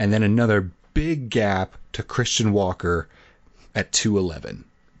 and then another big gap to Christian Walker at 211.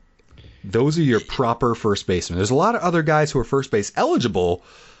 Those are your proper first basemen. There's a lot of other guys who are first base eligible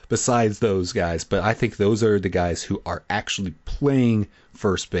besides those guys, but I think those are the guys who are actually playing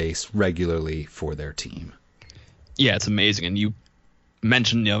first base regularly for their team. Yeah, it's amazing. And you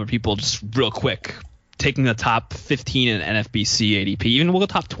mentioned the other people just real quick, taking the top 15 in NFBC ADP, even we'll go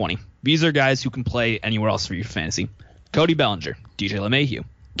top 20. These are guys who can play anywhere else for your fantasy. Cody Bellinger, DJ LeMahieu,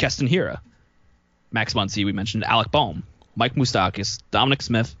 Keston Hiura, Max Muncy, we mentioned Alec Bohm, Mike Moustakas, Dominic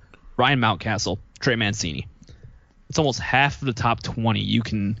Smith, Ryan Mountcastle, Trey Mancini. It's almost half of the top 20 you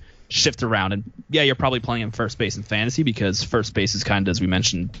can shift around. And yeah, you're probably playing in first base in fantasy because first base is kind of, as we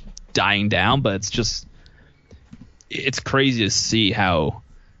mentioned, dying down, but it's crazy to see how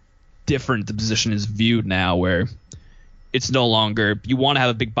different the position is viewed now, where it's no longer, you want to have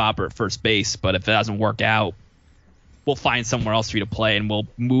a big bopper at first base, but if it doesn't work out, we'll find somewhere else for you to play, and we'll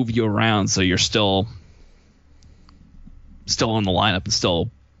move you around so you're still in the lineup and still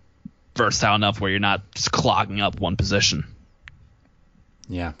versatile enough where you're not just clogging up one position.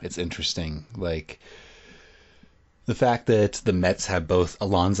 Yeah, it's interesting. Like, the fact that the Mets have both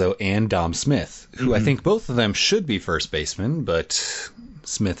Alonso and Dom Smith, who I think both of them should be first basemen, but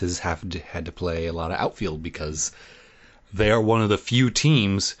Smith has had to play a lot of outfield because they are one of the few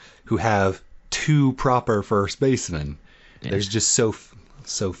teams who have two proper first basemen. Yeah. There's just so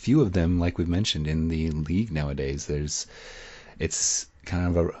few of them, like we've mentioned, in the league nowadays. It's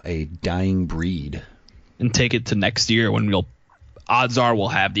kind of a dying breed. And take it to next year when odds are we'll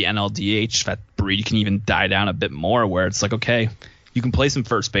have the NLDH. That breed can even die down a bit more, where it's like, okay, you can play some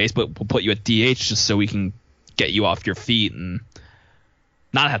first base, but we'll put you at DH just so we can get you off your feet and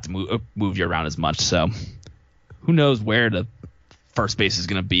not have to move you around as much. So who knows where the first base is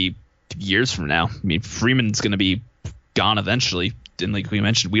going to be years from now. I mean, Freeman's going to be gone eventually. And like we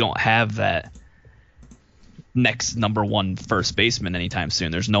mentioned, we don't have that next number one first baseman anytime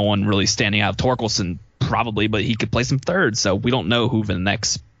soon. There's no one really standing out. Torkelson probably, but he could play some third. So we don't know who the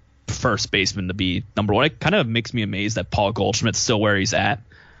next first baseman to be number one. It kind of makes me amazed that Paul Goldschmidt's still where he's at,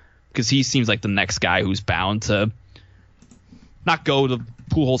 because he seems like the next guy who's bound to not go the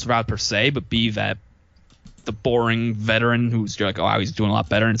Pujols route per se, but be the boring veteran who's like, oh, he's doing a lot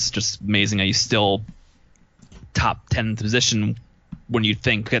better. And it's just amazing that he's still top 10 position when you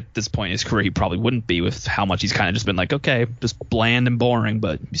think at this point in his career he probably wouldn't be, with how much he's kind of just been like, okay, just bland and boring,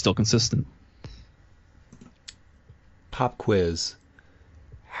 but he's still consistent. Pop quiz.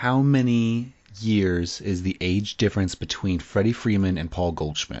 How many years is the age difference between Freddie Freeman and Paul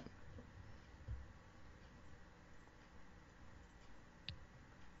Goldschmidt?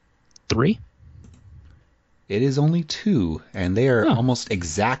 3? It is only 2, and they are almost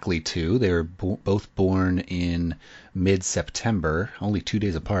exactly 2. They were both born in mid-September, only 2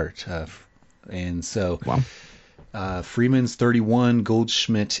 days apart. And so Freeman's 31,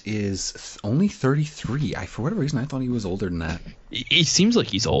 Goldschmidt is only 33. For whatever reason, I thought he was older than that. He seems like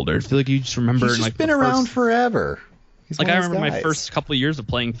he's older. I feel like you just remember. He's just been around forever. I remember my first couple of years of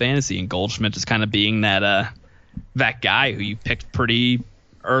playing fantasy, and Goldschmidt just kind of being that guy who you picked pretty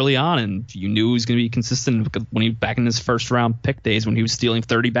early on, and you knew he was going to be consistent when he back in his first round pick days when he was stealing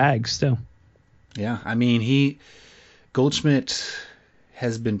 30 bags still. Yeah, I mean, Goldschmidt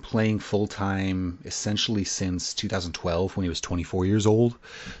has been playing full time essentially since 2012 when he was 24 years old.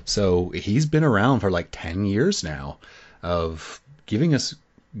 So he's been around for like 10 years now of giving us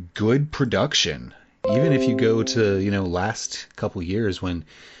good production. Even if you go to, last couple years when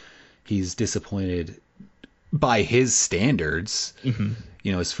he's disappointed by his standards. Mm-hmm.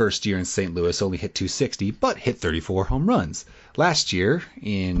 His first year in St. Louis only hit 260, but hit 34 home runs. Last year,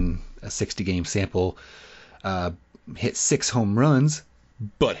 in a 60-game sample, hit 6 home runs,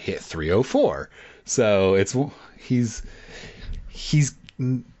 but hit 304. So he's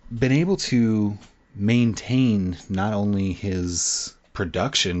been able to maintain not only his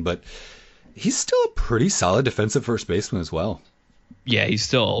production, but he's still a pretty solid defensive first baseman as well. Yeah, he's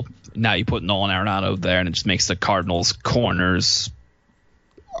still. Now you put Nolan Arenado there, and it just makes the Cardinals' corners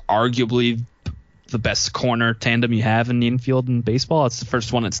arguably the best corner tandem you have in the infield in baseball. It's the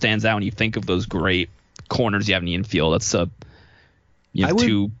first one that stands out when you think of those great corners you have in the infield. That's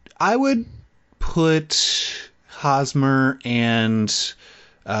I would put Hosmer and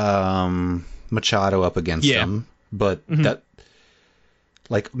Machado up against them, but that.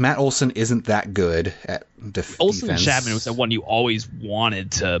 Like, Matt Olson isn't that good at defense. Olson and Chapman was the one you always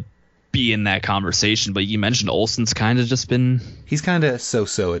wanted to be in that conversation, but you mentioned Olson's kind of just been... He's kind of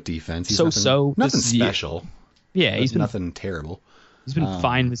so-so at defense. He's nothing special. Yeah, he's been... Nothing terrible. He's been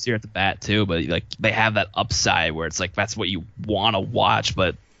fine this year at the bat, too, but like they have that upside where it's like that's what you want to watch,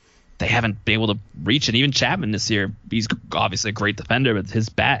 but they haven't been able to reach it. Even Chapman this year, he's obviously a great defender, but his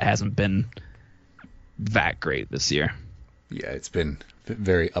bat hasn't been that great this year. Yeah, it's been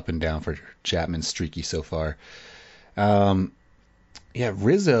very up and down for Chapman, streaky so far.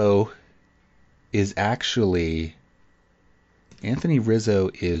 Rizzo is actually... Anthony Rizzo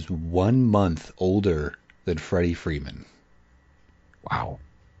is 1 month older than Freddie Freeman. Wow.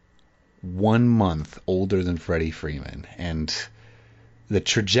 1 month older than Freddie Freeman. And the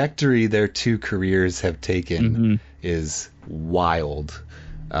trajectory their two careers have taken is wild.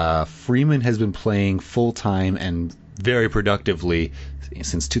 Freeman has been playing full-time and very productively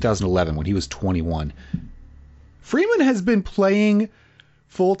since 2011 when he was 21. Freeman has been playing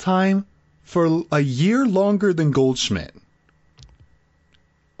full-time for a year longer than Goldschmidt.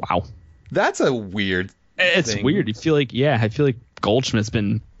 Wow. That's a weird It's thing. weird. I feel like Goldschmidt's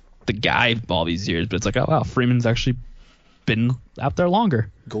been the guy all these years, but it's like, oh, wow, Freeman's actually been out there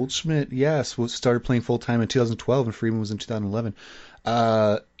longer. Goldschmidt, yes, started playing full-time in 2012, and Freeman was in 2011.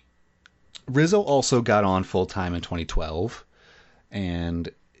 Rizzo also got on full-time in 2012, and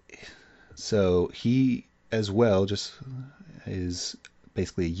so he as well just is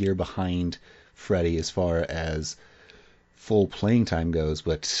basically a year behind Freddie as far as full playing time goes,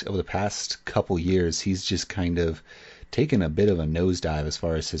 but over the past couple years, he's just kind of taken a bit of a nosedive as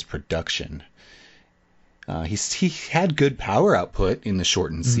far as his production. He had good power output in the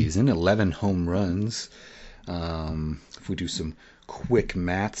shortened season, 11 home runs. If we do some quick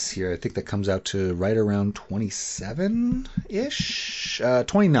maths here, I think that comes out to right around 27-ish,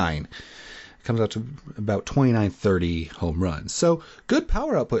 29. Comes out to about 29-30 home runs. So good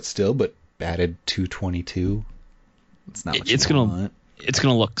power output still, but batted .222. It's not what you want. It's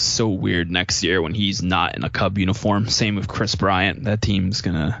gonna look so weird next year when he's not in a Cub uniform. Same with Chris Bryant. That team's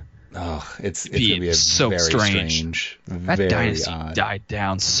gonna. It's gonna be so very strange. That very dynasty odd. died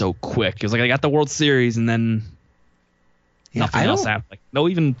down so quick. It was like I got the World Series and then nothing else happened. Like no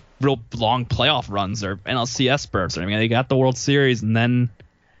even real long playoff runs or NLCS bursts. I mean, they got the World Series and then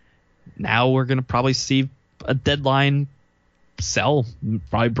now we're gonna probably see a deadline sell.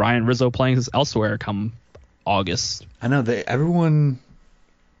 Probably Brian Rizzo playing elsewhere come August. I know that everyone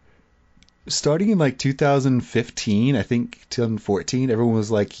starting in like 2015, I think 2014, everyone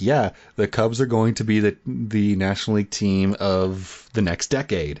was like, yeah, the Cubs are going to be the National League team of the next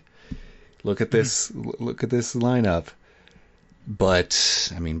decade. Look at this lineup.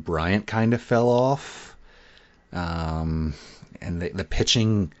 But I mean, Bryant kind of fell off. And the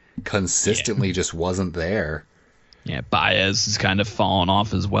pitching consistently just wasn't there. Yeah, Baez is kind of falling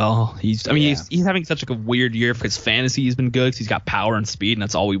off as well. He's having such like a weird year because fantasy has been good. 'Cause he's got power and speed, and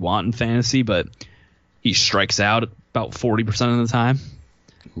that's all we want in fantasy. But he strikes out about 40% of the time.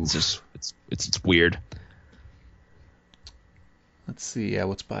 Oof. It's weird. Let's see. Yeah,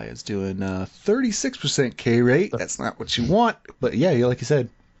 what's Baez doing? 36% K rate. That's not what you want. But yeah, like you said,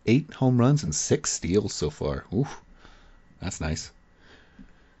 8 home runs and 6 steals so far. Oof, that's nice.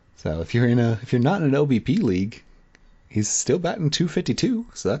 So if you're not in an OBP league, he's still batting .252,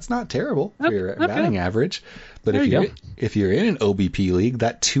 so that's not terrible for your batting average. But if you're in an OBP league,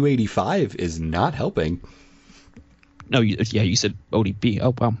 that .285 is not helping. No, you said ODP.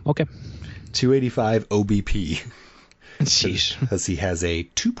 Oh, wow, okay. .285 OBP. Jeez. Because he has a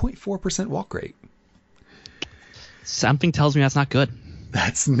 2.4% walk rate. Something tells me that's not good.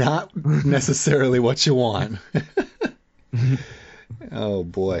 That's not necessarily what you want. Oh,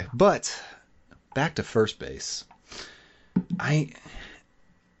 boy. But back to first base. We've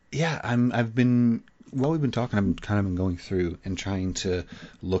been talking, I've kind of been going through and trying to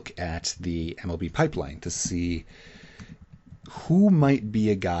look at the MLB pipeline to see who might be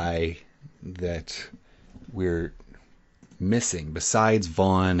a guy that we're missing besides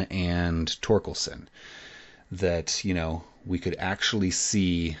Vaughn and Torkelson that, we could actually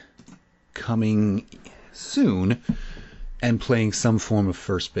see coming soon and playing some form of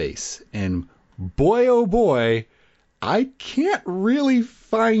first base. And boy, oh boy, I can't really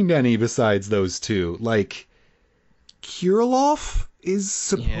find any besides those two. Like, Kirilloff is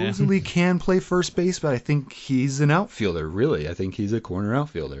supposedly can play first base, but I think he's an outfielder, really. I think he's a corner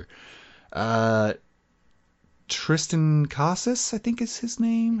outfielder. Tristan Casas, I think is his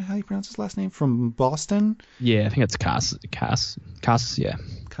name. How do you pronounce his last name? From Boston? Yeah, I think it's Casas, yeah.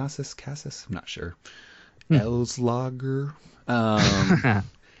 Casas? I'm not sure. Elslager.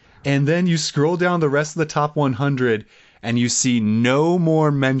 And then you scroll down the rest of the top 100 and you see no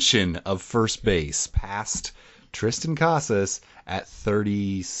more mention of first base past Tristan Casas at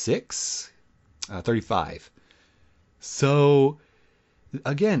 35. So,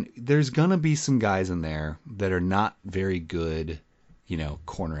 again, there's going to be some guys in there that are not very good,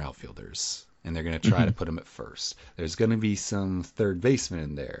 corner outfielders. And they're going to try to put them at first. There's going to be some third basemen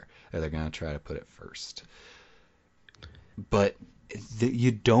in there that they're going to try to put at first. But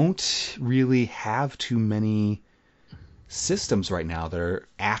you don't really have too many systems right now that are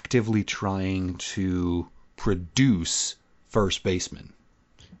actively trying to produce first basemen.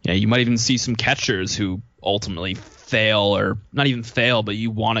 Yeah, you might even see some catchers who ultimately fail, or not even fail, but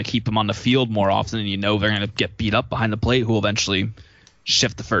you want to keep them on the field more often, and they're going to get beat up behind the plate, who will eventually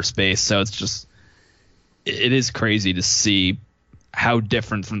shift to first base. So it is crazy to see how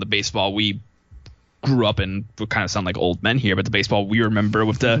different from the baseball we grew up in. We kind of sound like old men here, but the baseball we remember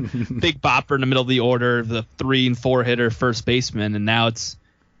with the big bopper in the middle of the order, the 3 and 4 hitter first baseman, and now it's,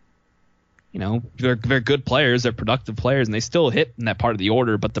 they're good players, they're productive players, and they still hit in that part of the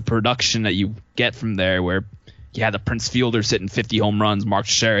order, but the production that you get from there, where you had the Prince Fielders hitting 50 home runs, Mark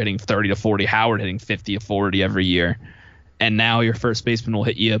Teixeira hitting 30 to 40, Howard hitting 50 to 40 every year, and now your first baseman will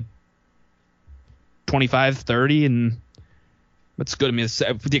hit you 25, 30, and that's good. I mean,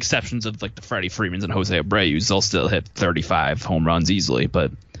 with the exceptions of like the Freddie Freemans and Jose Abreu, they'll still hit 35 home runs easily.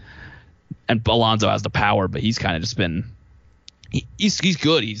 And Alonso has the power, but he's kind of just been he's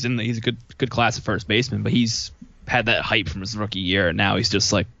good. He's a good class of first baseman, but he's had that hype from his rookie year, and now he's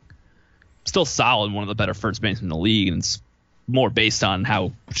just like still solid, one of the better first basemen in the league, and it's more based on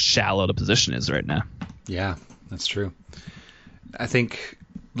how shallow the position is right now. Yeah, that's true. I think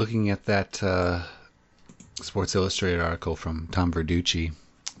looking at that Sports Illustrated article from Tom Verducci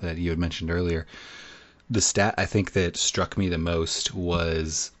that you had mentioned earlier, the stat I think that struck me the most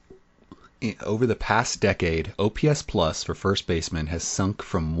was over the past decade, OPS plus for first baseman has sunk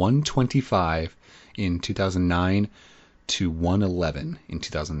from 125 in 2009 to 111 in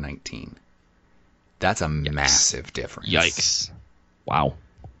 2019. That's a massive difference. Yikes. Wow.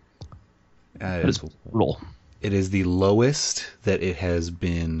 That is brutal. It is the lowest that it has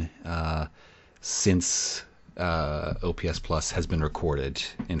been since OPS Plus has been recorded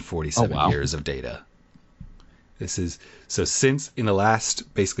in 47 years of data. This is so since in the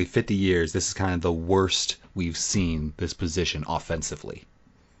last basically 50 years, this is kind of the worst we've seen this position offensively.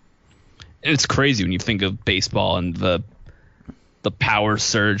 It's crazy when you think of baseball and the power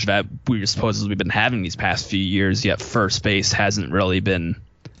surge that we've been having these past few years, yet first base hasn't really been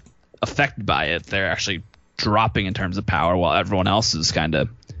affected by it. They're actually dropping in terms of power while everyone else is kind of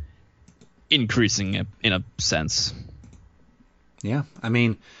increasing in a sense. Yeah, I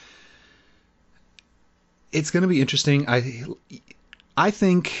mean, it's going to be interesting. I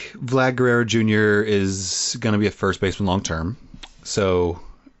think Vlad Guerrero Jr. is going to be a first baseman long term. So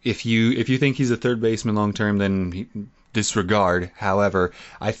if you think he's a third baseman long term, then disregard. However,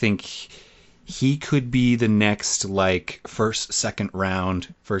 I think he could be the next like first, second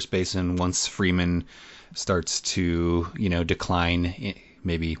round first baseman once Freeman starts to decline,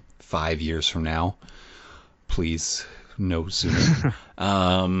 maybe 5 years from now. Please, no sooner.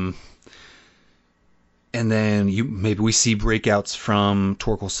 And then maybe we see breakouts from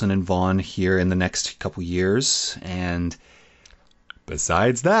Torkelson and Vaughn here in the next couple years. And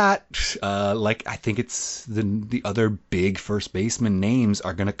besides that, I think it's the other big first baseman names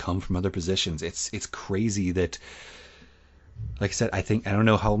are going to come from other positions. It's crazy that, like I said, I don't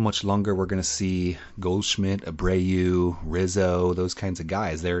know how much longer we're going to see Goldschmidt, Abreu, Rizzo, those kinds of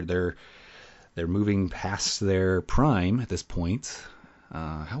guys. They're moving past their prime at this point.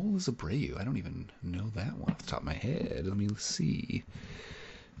 How old is Abreu? I don't even know that one off the top of my head. Let me see.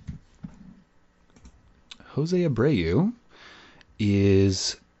 Jose Abreu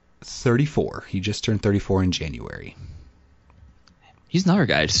is 34. He just turned 34 in January. He's another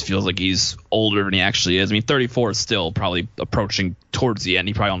guy. It just feels like he's older than he actually is. I mean, 34 is still probably approaching towards the end.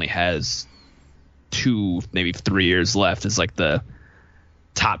 He probably only has 2, maybe 3 years left as like the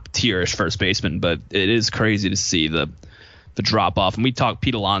top tier-ish first baseman. But it is crazy to see the drop off. And we talk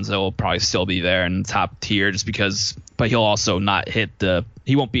Pete Alonso will probably still be there in the top tier just because, but he'll also not hit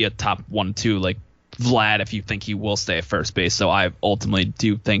he won't be a top 1-2 like Vlad if you think he will stay at first base. So I ultimately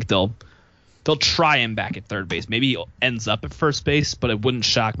do think they'll try him back at third base. Maybe he ends up at first base, but it wouldn't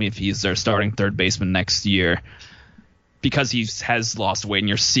shock me if he's their starting third baseman next year because he has lost weight and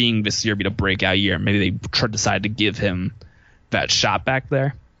you're seeing this year be the breakout year. Maybe they decide to give him that shot back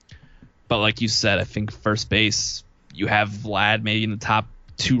there. But like you said, I think first base, you have Vlad maybe in the top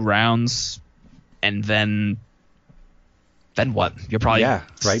 2 rounds, and then what? You're probably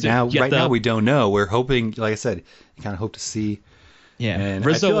Right now we don't know. We're hoping, like I said, you kind of hope to see. Yeah, and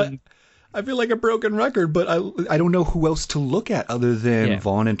Rizzo. I feel like a broken record, but I don't know who else to look at other than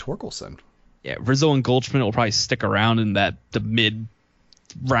Vaughn and Torkelson. Yeah, Rizzo and Goldschmidt will probably stick around in the mid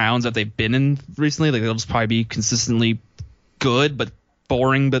rounds that they've been in recently. Like they'll just probably be consistently good, but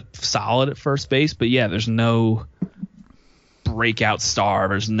boring, but solid at first base. But yeah, there's no breakout star.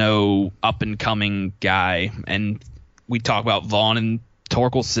 There's no up and coming guy. And we talk about Vaughn and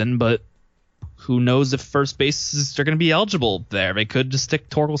Torkelson, but who knows if first bases are going to be eligible there? They could just stick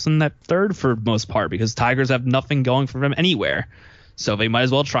Torkelson at third for most part because Tigers have nothing going for them anywhere. So they might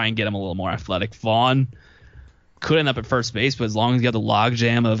as well try and get him a little more athletic. Vaughn could end up at first base, but as long as you have the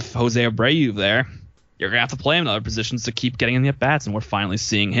logjam of Jose Abreu there, you're going to have to play him in other positions to keep getting in the at-bats, and we're finally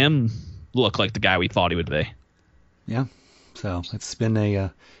seeing him look like the guy we thought he would be. Yeah. So it's been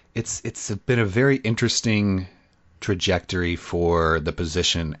it's been a very interesting trajectory for the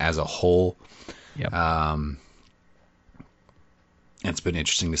position as a whole. Yep. It's been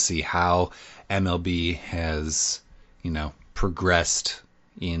interesting to see how MLB has, progressed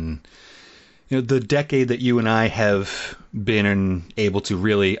in the decade that you and I have been able to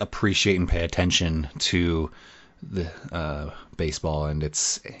really appreciate and pay attention to the baseball and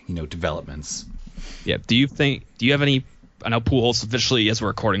its developments. Yeah. Do you have any? I know Pujols officially, as we're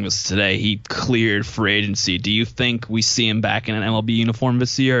recording this today, he cleared free agency. Do you think we see him back in an MLB uniform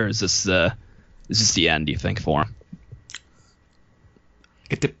this year, or is this the end? Do you think for him?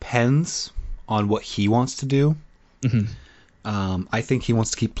 It depends on what he wants to do. Mm-hmm. I think he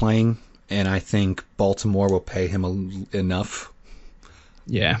wants to keep playing, and I think Baltimore will pay him enough.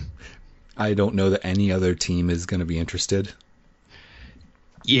 Yeah. I don't know that any other team is going to be interested.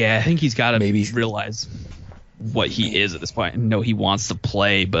 Yeah, I think he's got to Maybe realize what he is at this point and know he wants to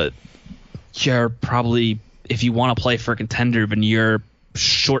play, but you're probably, if you want to play for a contender, then you're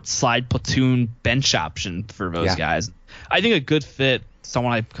short side platoon bench option for those guys. I think a good fit,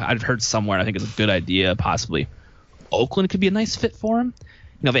 someone I've heard somewhere, I think is a good idea, possibly Oakland could be a nice fit for him.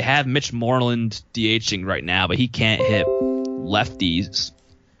 They have Mitch Moreland DHing right now, but he can't hit lefties.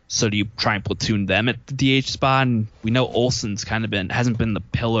 So do you try and platoon them at the DH spot? And we know Olson's hasn't been the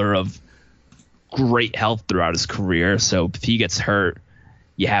pillar of great health throughout his career. So if he gets hurt,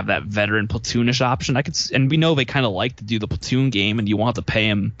 you have that veteran platoonish option. And we know they kind of like to do the platoon game, and you won't have to pay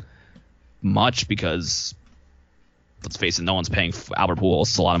him much because, let's face it, no one's paying Albert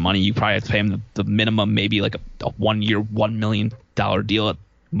Pujols a lot of money. You probably have to pay him the minimum, maybe like a 1 year, $1 million deal at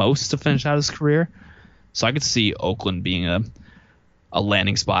most to finish out his career. So I could see Oakland being a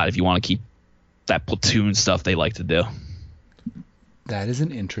landing spot if you want to keep that platoon stuff they like to do. That is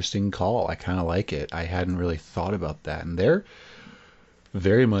an interesting call. I kind of like it. I hadn't really thought about that. And they're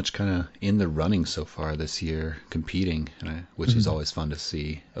very much kind of in the running so far this year, competing, which is always fun to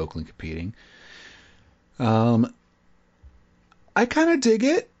see, Oakland competing. I kind of dig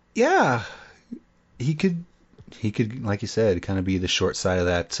it. Yeah. He could, like you said, kind of be the short side of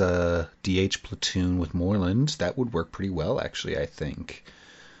that DH platoon with Moreland. That would work pretty well, actually, I think.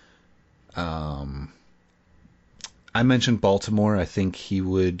 I mentioned Baltimore. I think he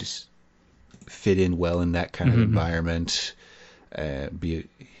would fit in well in that kind of environment. Be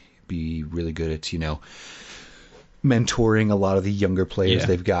really good at, mentoring a lot of the younger players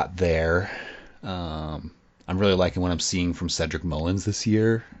they've got there. I'm really liking what I'm seeing from Cedric Mullins this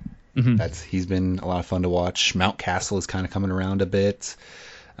year. He's been a lot of fun to watch. Mountcastle is kind of coming around a bit.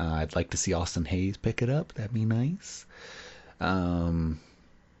 I'd like to see Austin Hayes pick it up. That'd be nice.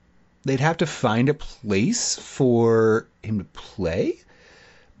 They'd have to find a place for him to play,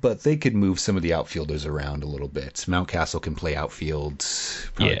 but they could move some of the outfielders around a little bit. Mountcastle can play outfield,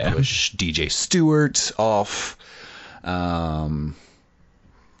 probably push DJ Stewart off, or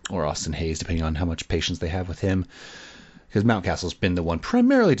Austin Hayes, depending on how much patience they have with him. Because Mountcastle's been the one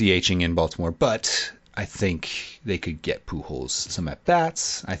primarily DHing in Baltimore, but I think they could get Pujols some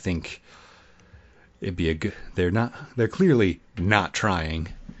at-bats. I think it'd be a good... They're clearly not trying.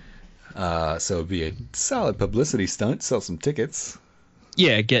 So it'd be a solid publicity stunt, sell some tickets.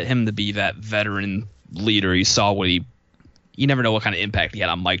 Yeah, get him to be that veteran leader. You saw you never know what kind of impact he had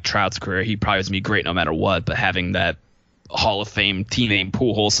on Mike Trout's career. He probably was going to be great no matter what, but having that Hall of Fame team name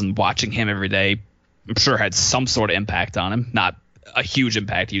Pujols and watching him every day, I'm sure had some sort of impact on him. Not a huge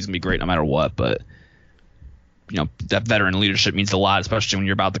impact. He was going to be great no matter what, but that veteran leadership means a lot, especially when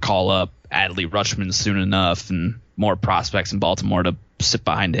you're about to call up Adley Rutschman soon enough and more prospects in Baltimore to sit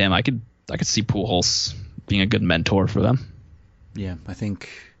behind him. I could see Pujols being a good mentor for them. Yeah, I think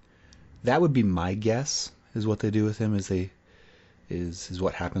that would be my guess. Is what they do with him is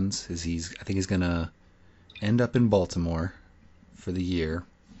what happens. I think he's gonna end up in Baltimore for the year.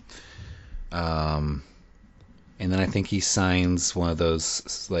 And then I think he signs one of those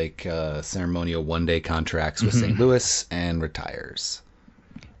ceremonial one-day contracts with St. Louis and retires.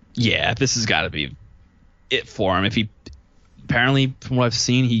 Yeah, this has got to be it for him. Apparently, from what I've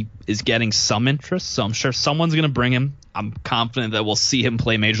seen, he is getting some interest, so I'm sure someone's going to bring him. I'm confident that we'll see him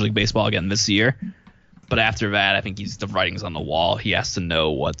play Major League Baseball again this year. But after that, I think the writing's on the wall. He has to know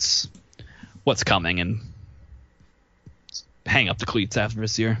what's coming and hang up the cleats after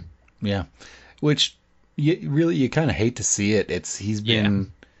this year. Yeah, which you kind of hate to see it. He's the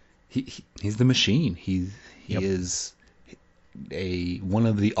machine. He is one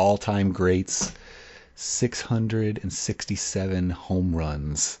of the all-time greats. 667 home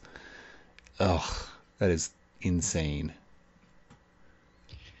runs. Oh, that is insane.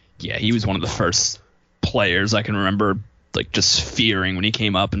 Yeah, he was one of the first players I can remember just fearing when he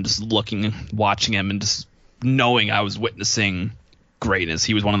came up and just watching him and just knowing I was witnessing greatness.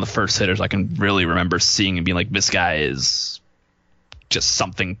 He was one of the first hitters I can really remember seeing and being like, this guy is just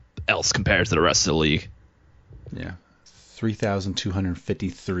something else compared to the rest of the league. Yeah.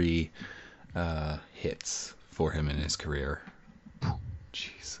 3,253 hits for him in his career.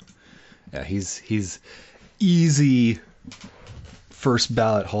 Jeez. Yeah, he's easy first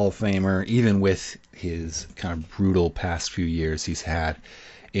ballot Hall of Famer, even with his kind of brutal past few years he's had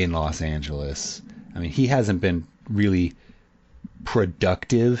in Los Angeles. I mean, he hasn't been really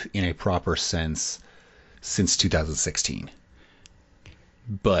productive in a proper sense since 2016.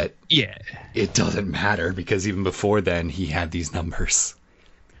 But yeah, it doesn't matter because even before then he had these numbers.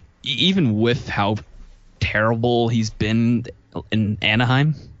 Even with how terrible he's been in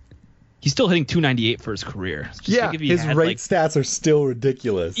Anaheim, he's still hitting 298 for his career. Just Yeah, think if he his had, rate stats are still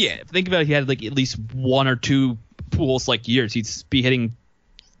ridiculous. Yeah, think about it, he had like at least one or two Pujols like years, he'd be hitting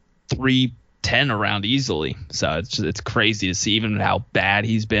 310 around easily. So it's crazy to see even how bad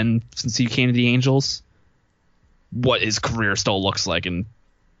he's been since he came to the Angels, what his career still looks like, and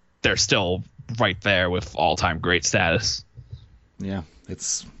they're still right there with all-time great status. Yeah,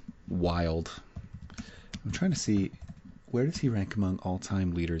 it's wild. I'm trying to see, where does he rank among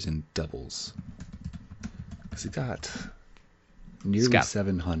all-time leaders in doubles? Because he got nearly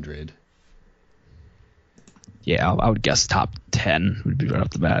 700. Yeah, I would guess top 10 would be right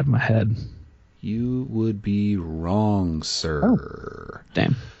off the bat of my head. You would be wrong, sir.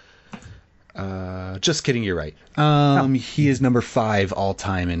 Damn. Just kidding, you're right. He is number 5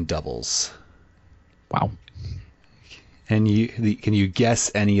 all-time in doubles. Wow. And can you guess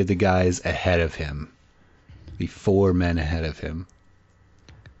any of the guys ahead of him? The 4 men ahead of him.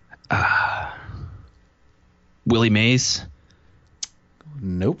 Willie Mays?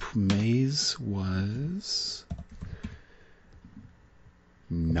 Nope. Mays was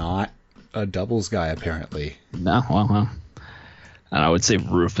not a doubles guy, apparently. No, well. I would say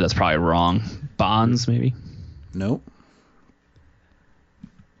Roof, but that's probably wrong. Bonds, maybe? Nope.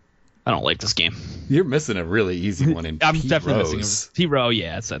 I don't like this game. You're missing a really easy one in I'm Pete definitely Rose. missing T-Row,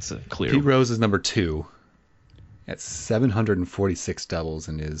 yeah, that's a clear. Pete Rose is number 2 at 746 doubles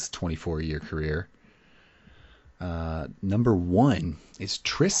in his 24-year career. Number 1 is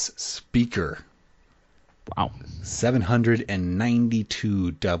Tris Speaker. Wow.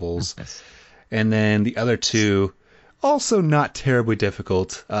 792 doubles. Yes. And then the other 2, also not terribly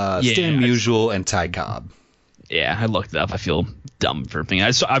difficult, Stan Musial and Ty Cobb. Yeah, I looked it up. I feel dumb for thinking.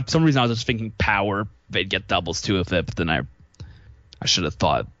 For some reason, I was just thinking power. They'd get doubles too with it, but then I should have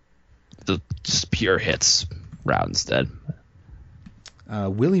thought the just pure hits route instead.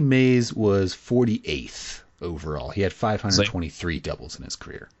 Willie Mays was 48th overall. He had 523 doubles in his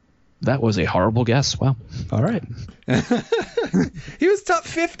career. That was a horrible guess. Wow. All right. He was top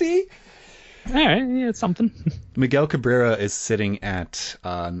 50. All right. Yeah, it's something. Miguel Cabrera is sitting at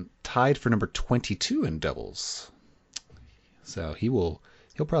tied for number 22 in doubles. So he'll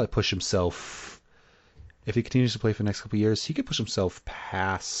probably push himself, if he continues to play for the next couple of years, he could push himself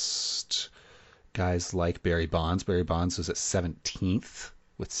past guys like Barry Bonds. Barry Bonds was at 17th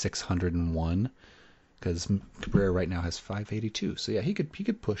with 601 because Cabrera right now has 582. So yeah, he could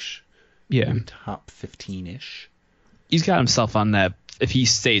push maybe top 15-ish. He's got himself on that. If he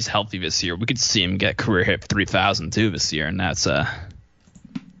stays healthy this year, we could see him get career hit 3,000 too this year, and that's I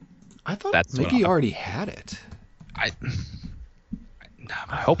thought Mickey already had it. I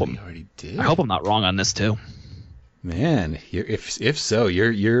hope he already did. I hope I'm not wrong on this too. Man, if so,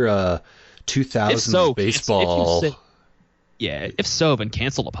 you're 2000 baseball. If so, then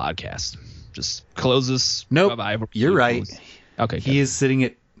cancel the podcast. Just close this. Nope, Bye-bye. you're right. Okay, he is sitting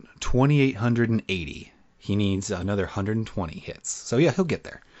at 2,880. He needs another 120 hits. So yeah, he'll get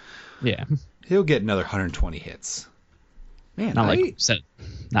there. Yeah, he'll get another 120 hits. Man, not like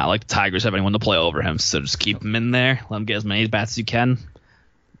the Tigers have anyone to play over him. So just keep him in there. Let him get as many bats as you can.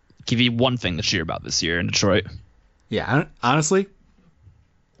 Give you one thing to cheer about this year in Detroit. Yeah, honestly,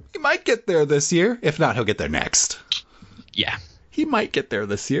 he might get there this year. If not, he'll get there next. Yeah, he might get there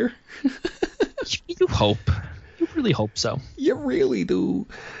this year. You hope. You really hope so. You really do.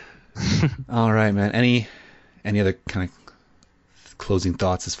 All right, man. Any other kind of closing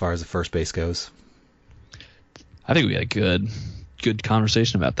thoughts as far as the first base goes? I think we had a good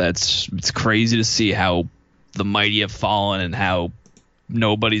conversation about that. It's crazy to see how the mighty have fallen and how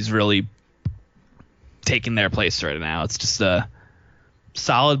nobody's really taking their place right now. It's just a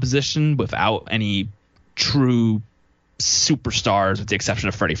solid position without any true superstars, with the exception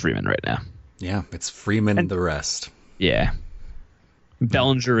of Freddie Freeman right now. Yeah, it's Freeman and the rest. Yeah.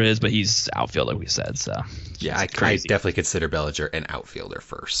 Bellinger is, but he's outfield, like we said. So yeah, I definitely consider Bellinger an outfielder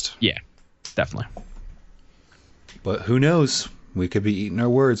first. Yeah, definitely. But who knows? We could be eating our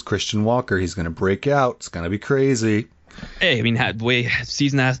words. Christian Walker, he's going to break out. It's going to be crazy. Hey, I mean, the way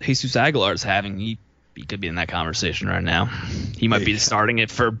season Jesus Aguilar is having, he could be in that conversation right now. He might be starting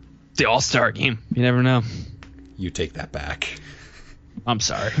it for the All-Star game. You never know. You take that back. I'm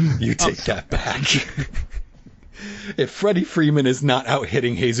sorry. You take that back. If Freddie Freeman is not out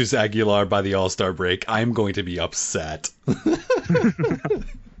hitting Jesus Aguilar by the All-Star break, I'm going to be upset.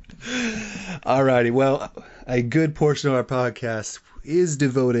 Alrighty, well, a good portion of our podcast is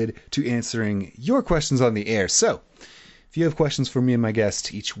devoted to answering your questions on the air. So, if you have questions for me and my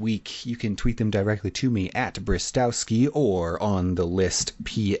guest each week, you can tweet them directly to me at Bristowski or on the list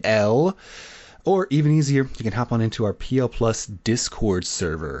PL. Or even easier, you can hop on into our PL Plus Discord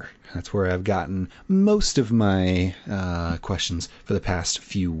server. That's where I've gotten most of my questions for the past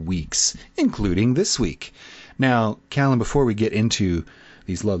few weeks, including this week. Now, Callan, before we get into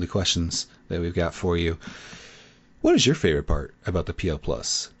these lovely questions that we've got for you, what is your favorite part about the PL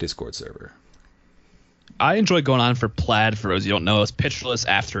Plus Discord server? I enjoy going on for Plaid. For those you don't know, it's Pitcherless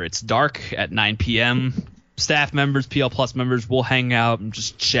after it's dark at 9 p.m. Staff members, PL Plus members, will hang out and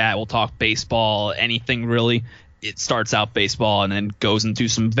just chat. We'll talk baseball, anything really. It starts out baseball and then goes into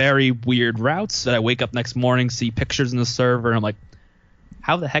some very weird routes that I wake up next morning, see pictures in the server, and I'm like,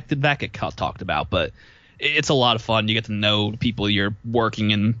 how the heck did that get talked about? But it's a lot of fun. You get to know people you're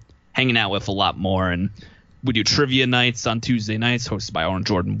working and hanging out with a lot more. And we do trivia nights on Tuesday nights, hosted by Owen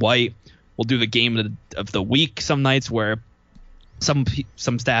Jordan White. We'll do the game of the week some nights where some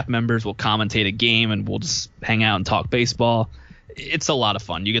staff members will commentate a game and we'll just hang out and talk baseball. It's a lot of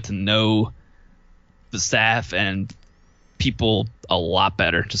fun. You get to know the staff and people a lot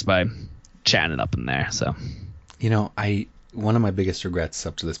better just by chatting up in there. So, one of my biggest regrets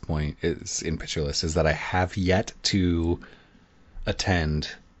up to this point is in Pitcherless is that I have yet to attend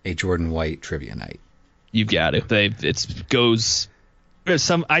a Jordan White trivia night. You've got to.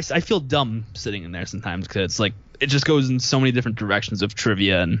 I feel dumb sitting in there sometimes because it's like it just goes in so many different directions of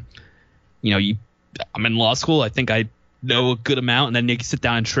trivia, and I'm in law school. I think I know a good amount, and then you sit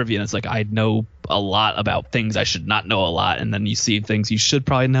down in trivia and it's like I know a lot about things I should not know a lot, and then you see things you should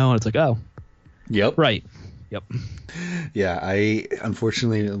probably know and it's like, oh, yep, right, yep. Yeah, I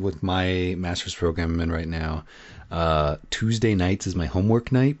unfortunately with my master's program I'm in right now, Tuesday nights is my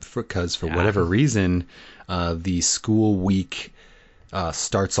homework night because for whatever reason the school week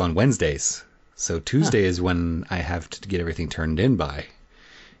starts on Wednesdays, so Tuesday is when I have to get everything turned in by,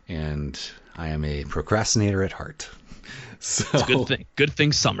 and I am a procrastinator at heart. So it's a good thing. Good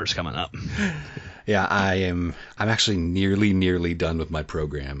thing summer's coming up. Yeah, I'm actually nearly done with my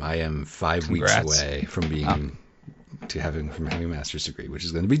program. I am 5 weeks away from having a master's degree, which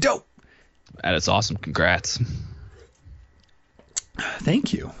is going to be dope. That is awesome. Congrats.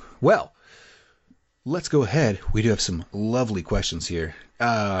 Thank you. Well, let's go ahead. We do have some lovely questions here.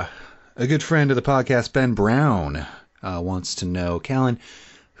 A good friend of the podcast, Ben Brown, wants to know, Callan,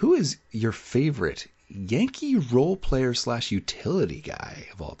 who is your favorite Yankee role player / utility guy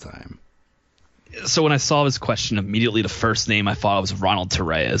of all time? So when I saw this question, immediately the first name I thought was Ronald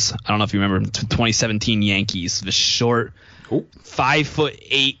Torreyes. I don't know if you remember 2017 Yankees, the short,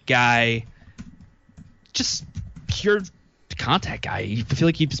 5'8" guy, just pure contact guy. I feel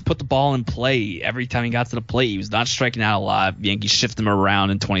like he just put the ball in play every time he got to the plate. He was not striking out a lot. Yankees shifted him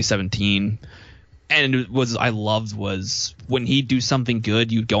around in 2017. And I loved was when he'd do something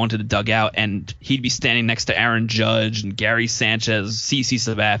good, you'd go into the dugout and he'd be standing next to Aaron Judge and Gary Sanchez, CC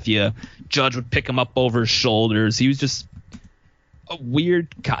Sabathia. Judge would pick him up over his shoulders. He was just a weird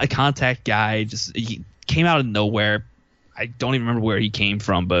contact guy. He came out of nowhere. I don't even remember where he came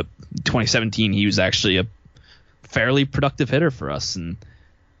from, but 2017 he was actually a fairly productive hitter for us and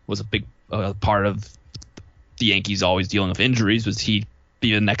was a big part of the Yankees always dealing with injuries. Was he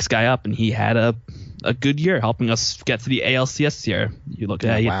be the next guy up, and he had a good year helping us get to the ALCS year. You look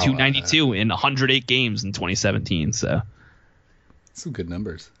at he had 292 in 108 games in 2017. So some good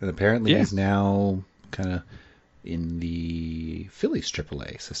numbers. And apparently he's now kind of in the Phillies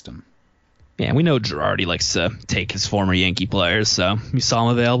AAA system. Yeah, we know Girardi likes to take his former Yankee players, so we saw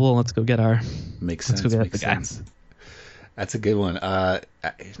him available. Let's go get our. Makes sense. Makes sense. That's a good one.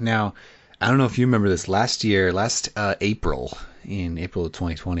 Now, I don't know if you remember this. Last April, in April of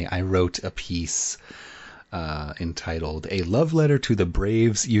 2020, I wrote a piece entitled "A Love Letter to the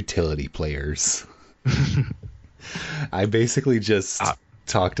Braves Utility Players." I basically just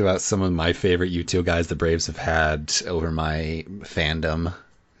talked about some of my favorite util guys the Braves have had over my fandom.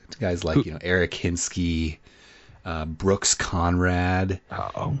 Guys like Eric Hinsky, Brooks Conrad,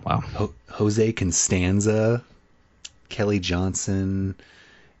 Jose Constanza, Kelly Johnson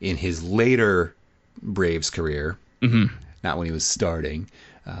in his later Braves career, not when he was starting,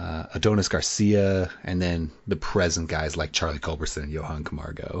 Adonis Garcia, and then the present guys like Charlie Culberson and Johan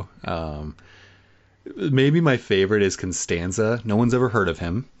Camargo. Maybe my favorite is Constanza. No one's ever heard of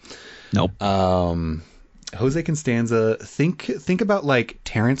him. Nope. Jose Constanza, think about like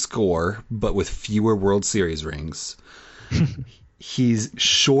Terrence Gore, but with fewer World Series rings. He's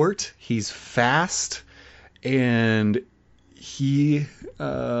short, he's fast, and he...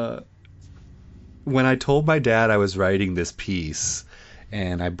 when I told my dad I was writing this piece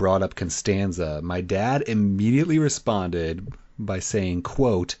and I brought up Constanza, my dad immediately responded by saying,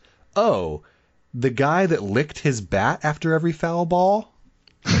 quote, "Oh, the guy that licked his bat after every foul ball?"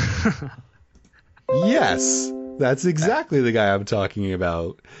 Yes, that's exactly the guy I'm talking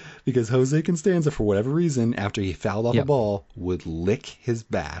about. Because Jose Constanza, for whatever reason, after he fouled off a ball, would lick his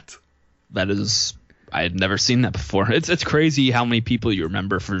bat. That is, I had never seen that before. It's crazy how many people you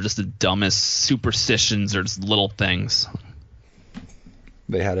remember for just the dumbest superstitions or just little things.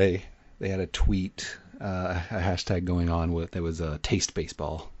 They had a tweet, a hashtag going on with it was taste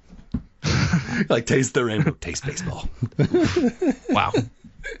baseball. Like taste the rainbow, taste baseball. Wow.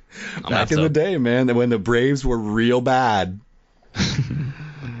 Back in the day, man, when the Braves were real bad.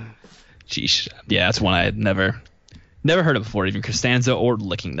 Sheesh. Yeah, that's one I had never heard of before, even Costanza or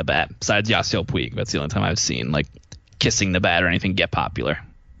licking the bat. Besides Yasiel Puig, that's the only time I've seen like kissing the bat or anything get popular.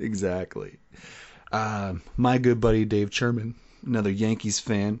 Exactly. My good buddy Dave Sherman, another Yankees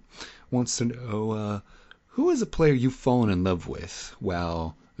fan, wants to know who is a player you've fallen in love with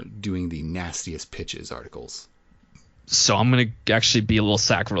while doing the nastiest pitches articles. So I'm going to actually be a little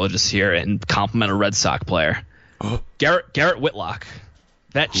sacrilegious here and compliment a Red Sox player. Garrett Whitlock.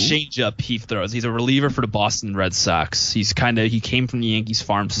 That changeup he throws. He's a reliever for the Boston Red Sox. He came from the Yankees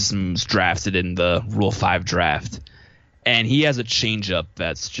farm system, was drafted in the Rule 5 draft. And he has a changeup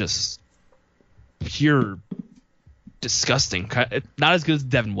that's just pure disgusting. Not as good as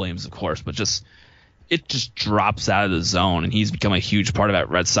Devin Williams, of course, but it just drops out of the zone, and he's become a huge part of that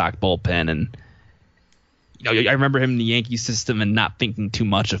Red Sox bullpen. And I remember him in the Yankee system and not thinking too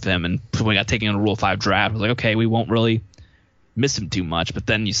much of him. And when we got taken in a Rule 5 draft, I was like, okay, we won't really miss him too much. But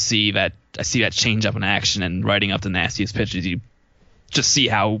then I see that changeup in action, and writing up the nastiest pitches, you just see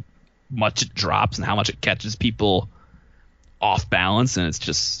how much it drops and how much it catches people off balance, and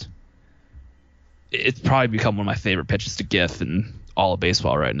it's probably become one of my favorite pitches to GIF in all of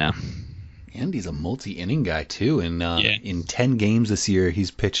baseball right now. And he's a multi-inning guy too. And in 10 games this year,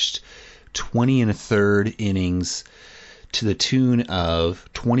 he's pitched 20 1/3 innings to the tune of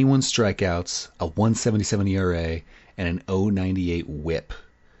 21 strikeouts, a 1.77 ERA, and an 0.98 WHIP.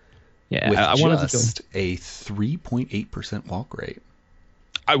 Yeah, with I wanted just to a 3.8% walk rate.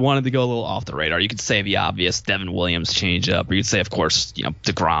 I wanted to go a little off the radar. You could say the obvious Devin Williams changeup, or you could say, of course,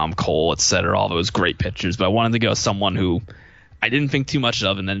 DeGrom, Cole, etc., all those great pitchers. But I wanted to go someone who I didn't think too much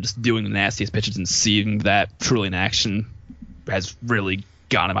of, and then just doing the nastiest pitches and seeing that truly in action has really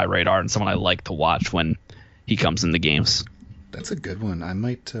gone on my radar, and someone I like to watch when he comes in the games. That's a good one. I'm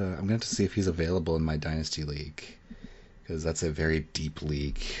going to have to see if he's available in my Dynasty League, because that's a very deep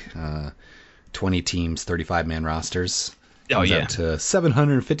league. 20 teams, 35-man rosters. Oh, yeah. Up to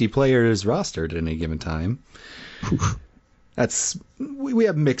 750 players rostered at any given time. We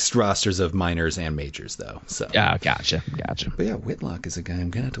have mixed rosters of minors and majors, though. So yeah, gotcha. But yeah, Whitlock is a guy I'm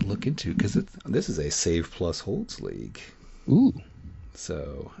gonna have to look into, because this is a save plus holds league. Ooh.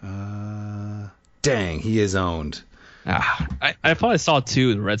 So, dang, he is owned. I probably saw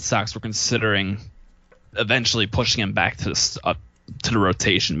too. The Red Sox were considering eventually pushing him back to the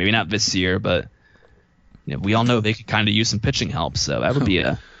rotation. Maybe not this year, but we all know they could kind of use some pitching help. So that would be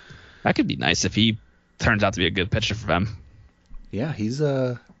that could be nice if he turns out to be a good pitcher for them. Yeah, he's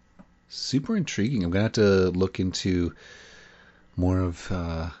super intriguing. I'm gonna have to look into more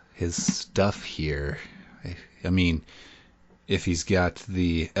of his stuff here. I mean, if he's got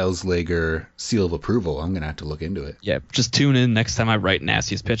the Elslager seal of approval, I'm gonna have to look into it. Yeah, just tune in next time I write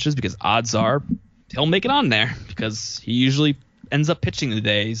nastiest pitches, because odds are he'll make it on there, because he usually ends up pitching the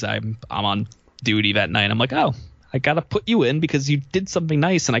days I'm on duty that night. I'm like, oh, I gotta put you in because you did something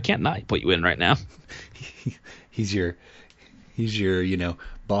nice, and I can't not put you in right now. He's your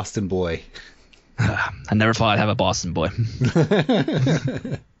Boston boy. I never thought I'd have a Boston boy.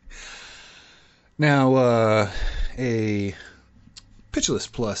 Now, a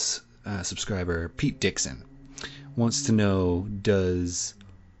Pitchlist Plus subscriber, Pete Dixon, wants to know, does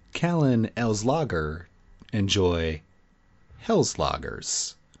Callan Elslager enjoy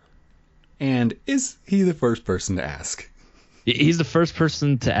Hellslagers? And is he the first person to ask? He's the first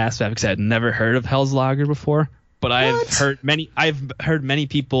person to ask that, because I'd never heard of Hellslager before. But I've heard many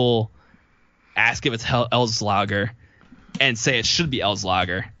people ask if it's Elslager and say it should be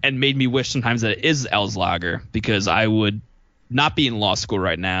Elslager, and made me wish sometimes that it is Elslager, because I would not be in law school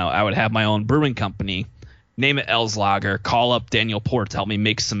right now. I would have my own brewing company, name it Elslager, call up Daniel Port to help me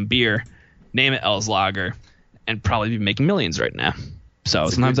make some beer, name it L's Lager, and probably be making millions right now. So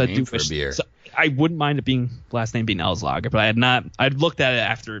That's sometimes a I good do name for a wish. beer. So I wouldn't mind it being last name being L's Lager, but I'd looked at it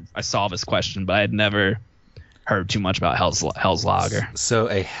after I saw this question, but I had never heard too much about Hell's Lager. So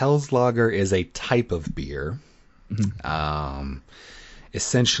a Hell's Lager is a type of beer.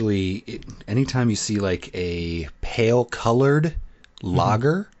 Essentially, anytime you see like a pale colored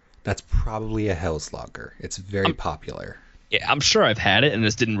lager, that's probably a Hell's Lager. It's very popular. Yeah, I'm sure I've had it and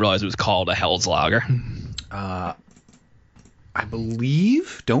just didn't realize it was called a Hell's Lager. I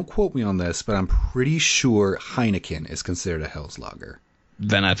believe, don't quote me on this, but I'm pretty sure Heineken is considered a Hell's Lager.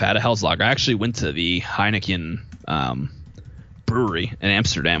 Then I've had a Hell's Lager. I actually went to the Heineken brewery in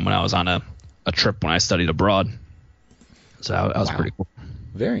Amsterdam when I was on a trip when I studied abroad. So that was pretty cool.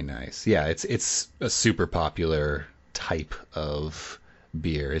 Very nice. Yeah, it's a super popular type of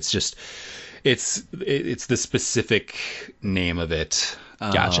beer. It's just it's the specific name of it.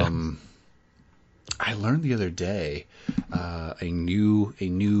 Gotcha. I learned the other day a new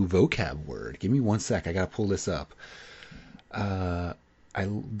vocab word. Give me one sec. I gotta pull this up. I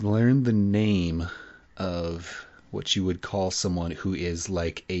learned the name of what you would call someone who is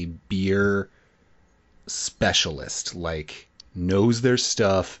like a beer specialist, like knows their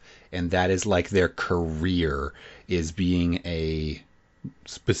stuff, and that is like their career, is being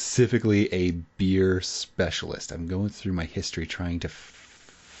specifically a beer specialist. I'm going through my history trying to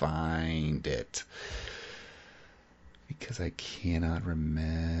find it because I cannot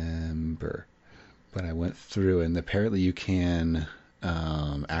remember, but I went through, and apparently you can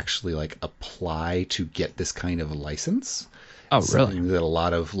actually like apply to get this kind of a license. Oh, really? Something that a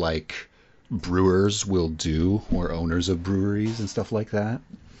lot of like brewers will do, or owners of breweries and stuff like that.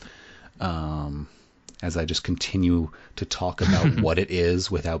 As I just continue to talk about what it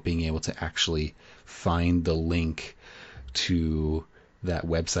is without being able to actually find the link to that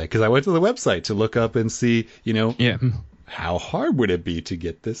website, because I went to the website to look up and see, how hard would it be to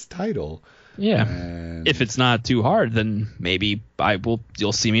get this title. Yeah. And If it's not too hard, then maybe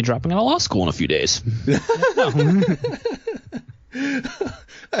you'll see me dropping out of law school in a few days.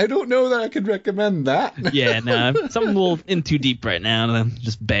 I don't know that I could recommend that. Yeah, no, something a little in too deep right now to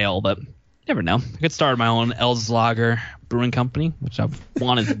just bail, but never know. I could start my own L's Lager brewing company, which I've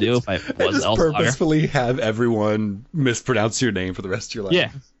wanted to do if I was just L's Lager. purposefully have everyone mispronounce your name for the rest of your life. Yeah.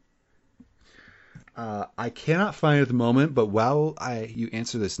 I cannot find it at the moment, but while you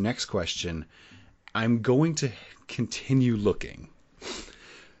answer this next question, I'm going to continue looking.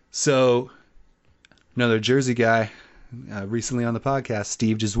 So, another Jersey guy recently on the podcast,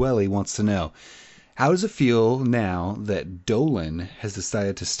 Steve Giswelli, wants to know, how does it feel now that Dolan has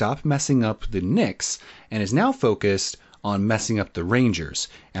decided to stop messing up the Knicks and is now focused on messing up the Rangers?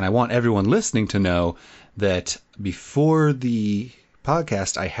 And I want everyone listening to know that before the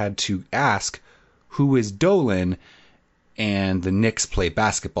podcast, I had to ask, who is Dolan? And the Knicks play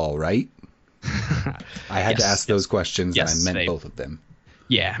basketball, right? I had to ask those questions, and I meant both of them.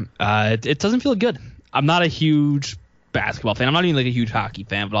 Yeah, it doesn't feel good. I'm not a huge basketball fan. I'm not even like a huge hockey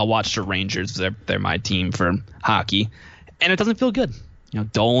fan, but I'll watch the Rangers. They're my team for hockey, and it doesn't feel good.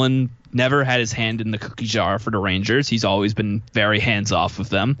 Dolan never had his hand in the cookie jar for the Rangers. He's always been very hands off with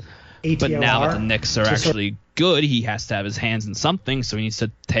them. ATLR. But now that the Knicks are actually good, he has to have his hands in something, so he needs to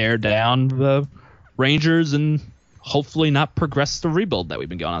tear down the Rangers and hopefully not progress the rebuild that we've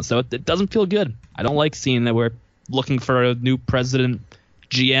been going on. So it doesn't feel good. I don't like seeing that we're looking for a new president,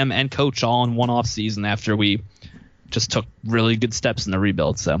 GM, and coach all in one off season after we just took really good steps in the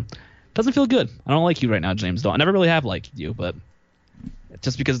rebuild. So it doesn't feel good. I don't like you right now, James. I never really have liked you, but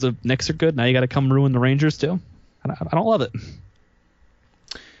just because the Knicks are good, now you got to come ruin the Rangers too. I don't love it.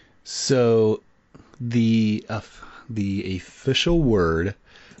 So the official word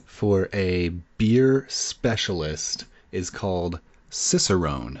for a beer specialist is called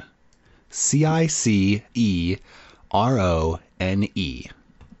Cicerone. Cicerone.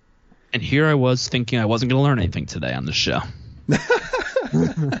 And here I was thinking I wasn't going to learn anything today on this show.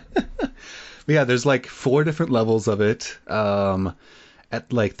 Yeah, there's like 4 different levels of it.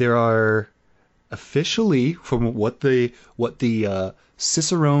 There are officially, from what the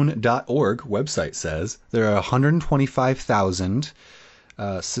Cicerone.org website says, there are 125,000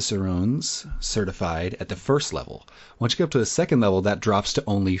 Cicerones certified at the first level. Once you get up to the second level, that drops to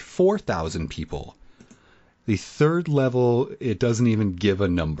only 4,000 people. The third level, it doesn't even give a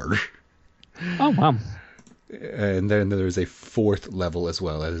number. Oh, wow. And then there's a 4th level as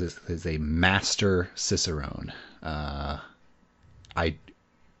well. That is a Master Cicerone.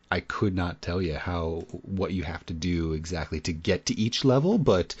 I could not tell you what you have to do exactly to get to each level,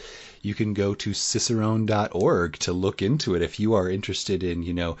 but you can go to cicerone.org to look into it if you are interested in,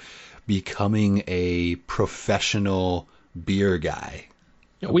 becoming a professional beer guy.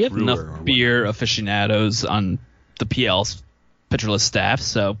 We have brewer or enough beer aficionados on the PL's pitcherless staff,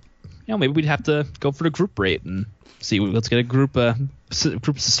 so maybe we'd have to go for the group rate and see. Let's get a group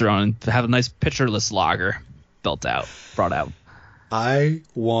sister on and have a nice pitcherless lager brought out. I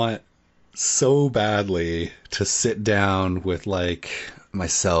want so badly to sit down with like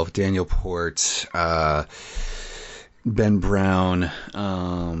myself, Daniel Port, Ben Brown.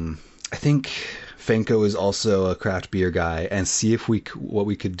 I think Fenko is also a craft beer guy, and see if what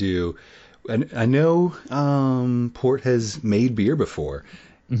we could do. And I know Port has made beer before.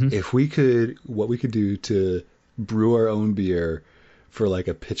 Mm-hmm. What we could do to brew our own beer for like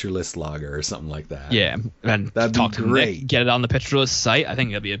a pitcherless lager or something like that. Yeah, and that'd talk be to great. Nick, get it on the pitcherless site. I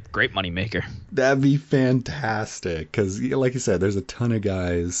think it'd be a great moneymaker. That'd be fantastic because, like you said, there's a ton of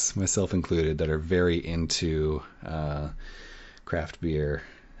guys, myself included, that are very into craft beer.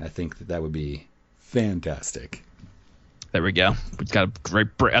 I think that would be fantastic. There we go. We've got a great.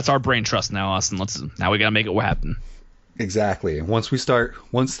 That's our brain trust now, Austin. Now we gotta make it happen. Exactly. Once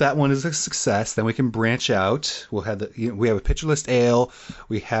that one is a success, then we can branch out. We'll have we have a pitcherless ale.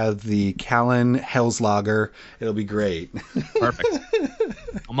 We have the Callan Hell's Lager. It'll be great. Perfect.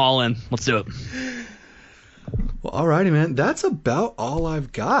 I'm all in. Let's do it. Well, alrighty, man. That's about all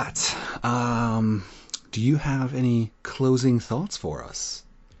I've got. Do you have any closing thoughts for us?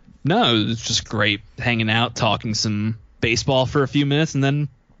 No, it was just great hanging out, talking some baseball for a few minutes, and then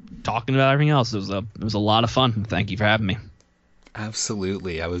talking about everything else. It was a lot of fun. Thank you for having me.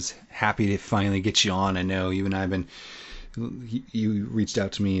 Absolutely. I was happy to finally get you on. I know you and I have been. You reached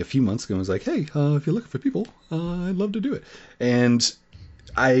out to me a few months ago and was like, "Hey, if you're looking for people, I'd love to do it." And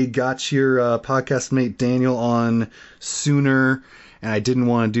I got your podcast mate Daniel on sooner, and I didn't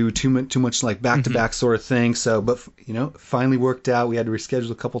want to do too much like back-to-back sort of thing. So, but finally worked out. We had to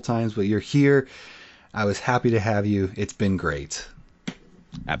reschedule a couple times, but you're here. I was happy to have you. It's been great.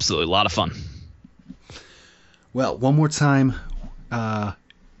 Absolutely, a lot of fun. Well, one more time.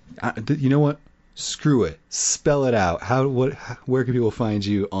 You know what? Screw it. Spell it out. Where can people find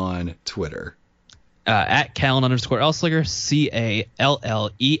you on Twitter? At Callan _Elslager,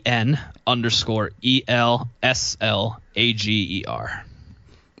 CALLEN_ELSLAGER.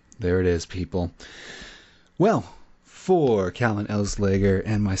 There it is, people. Well, for Callan Elslager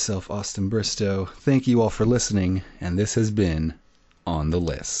and myself, Austin Bristow, thank you all for listening, and this has been On the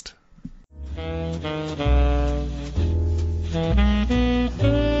List.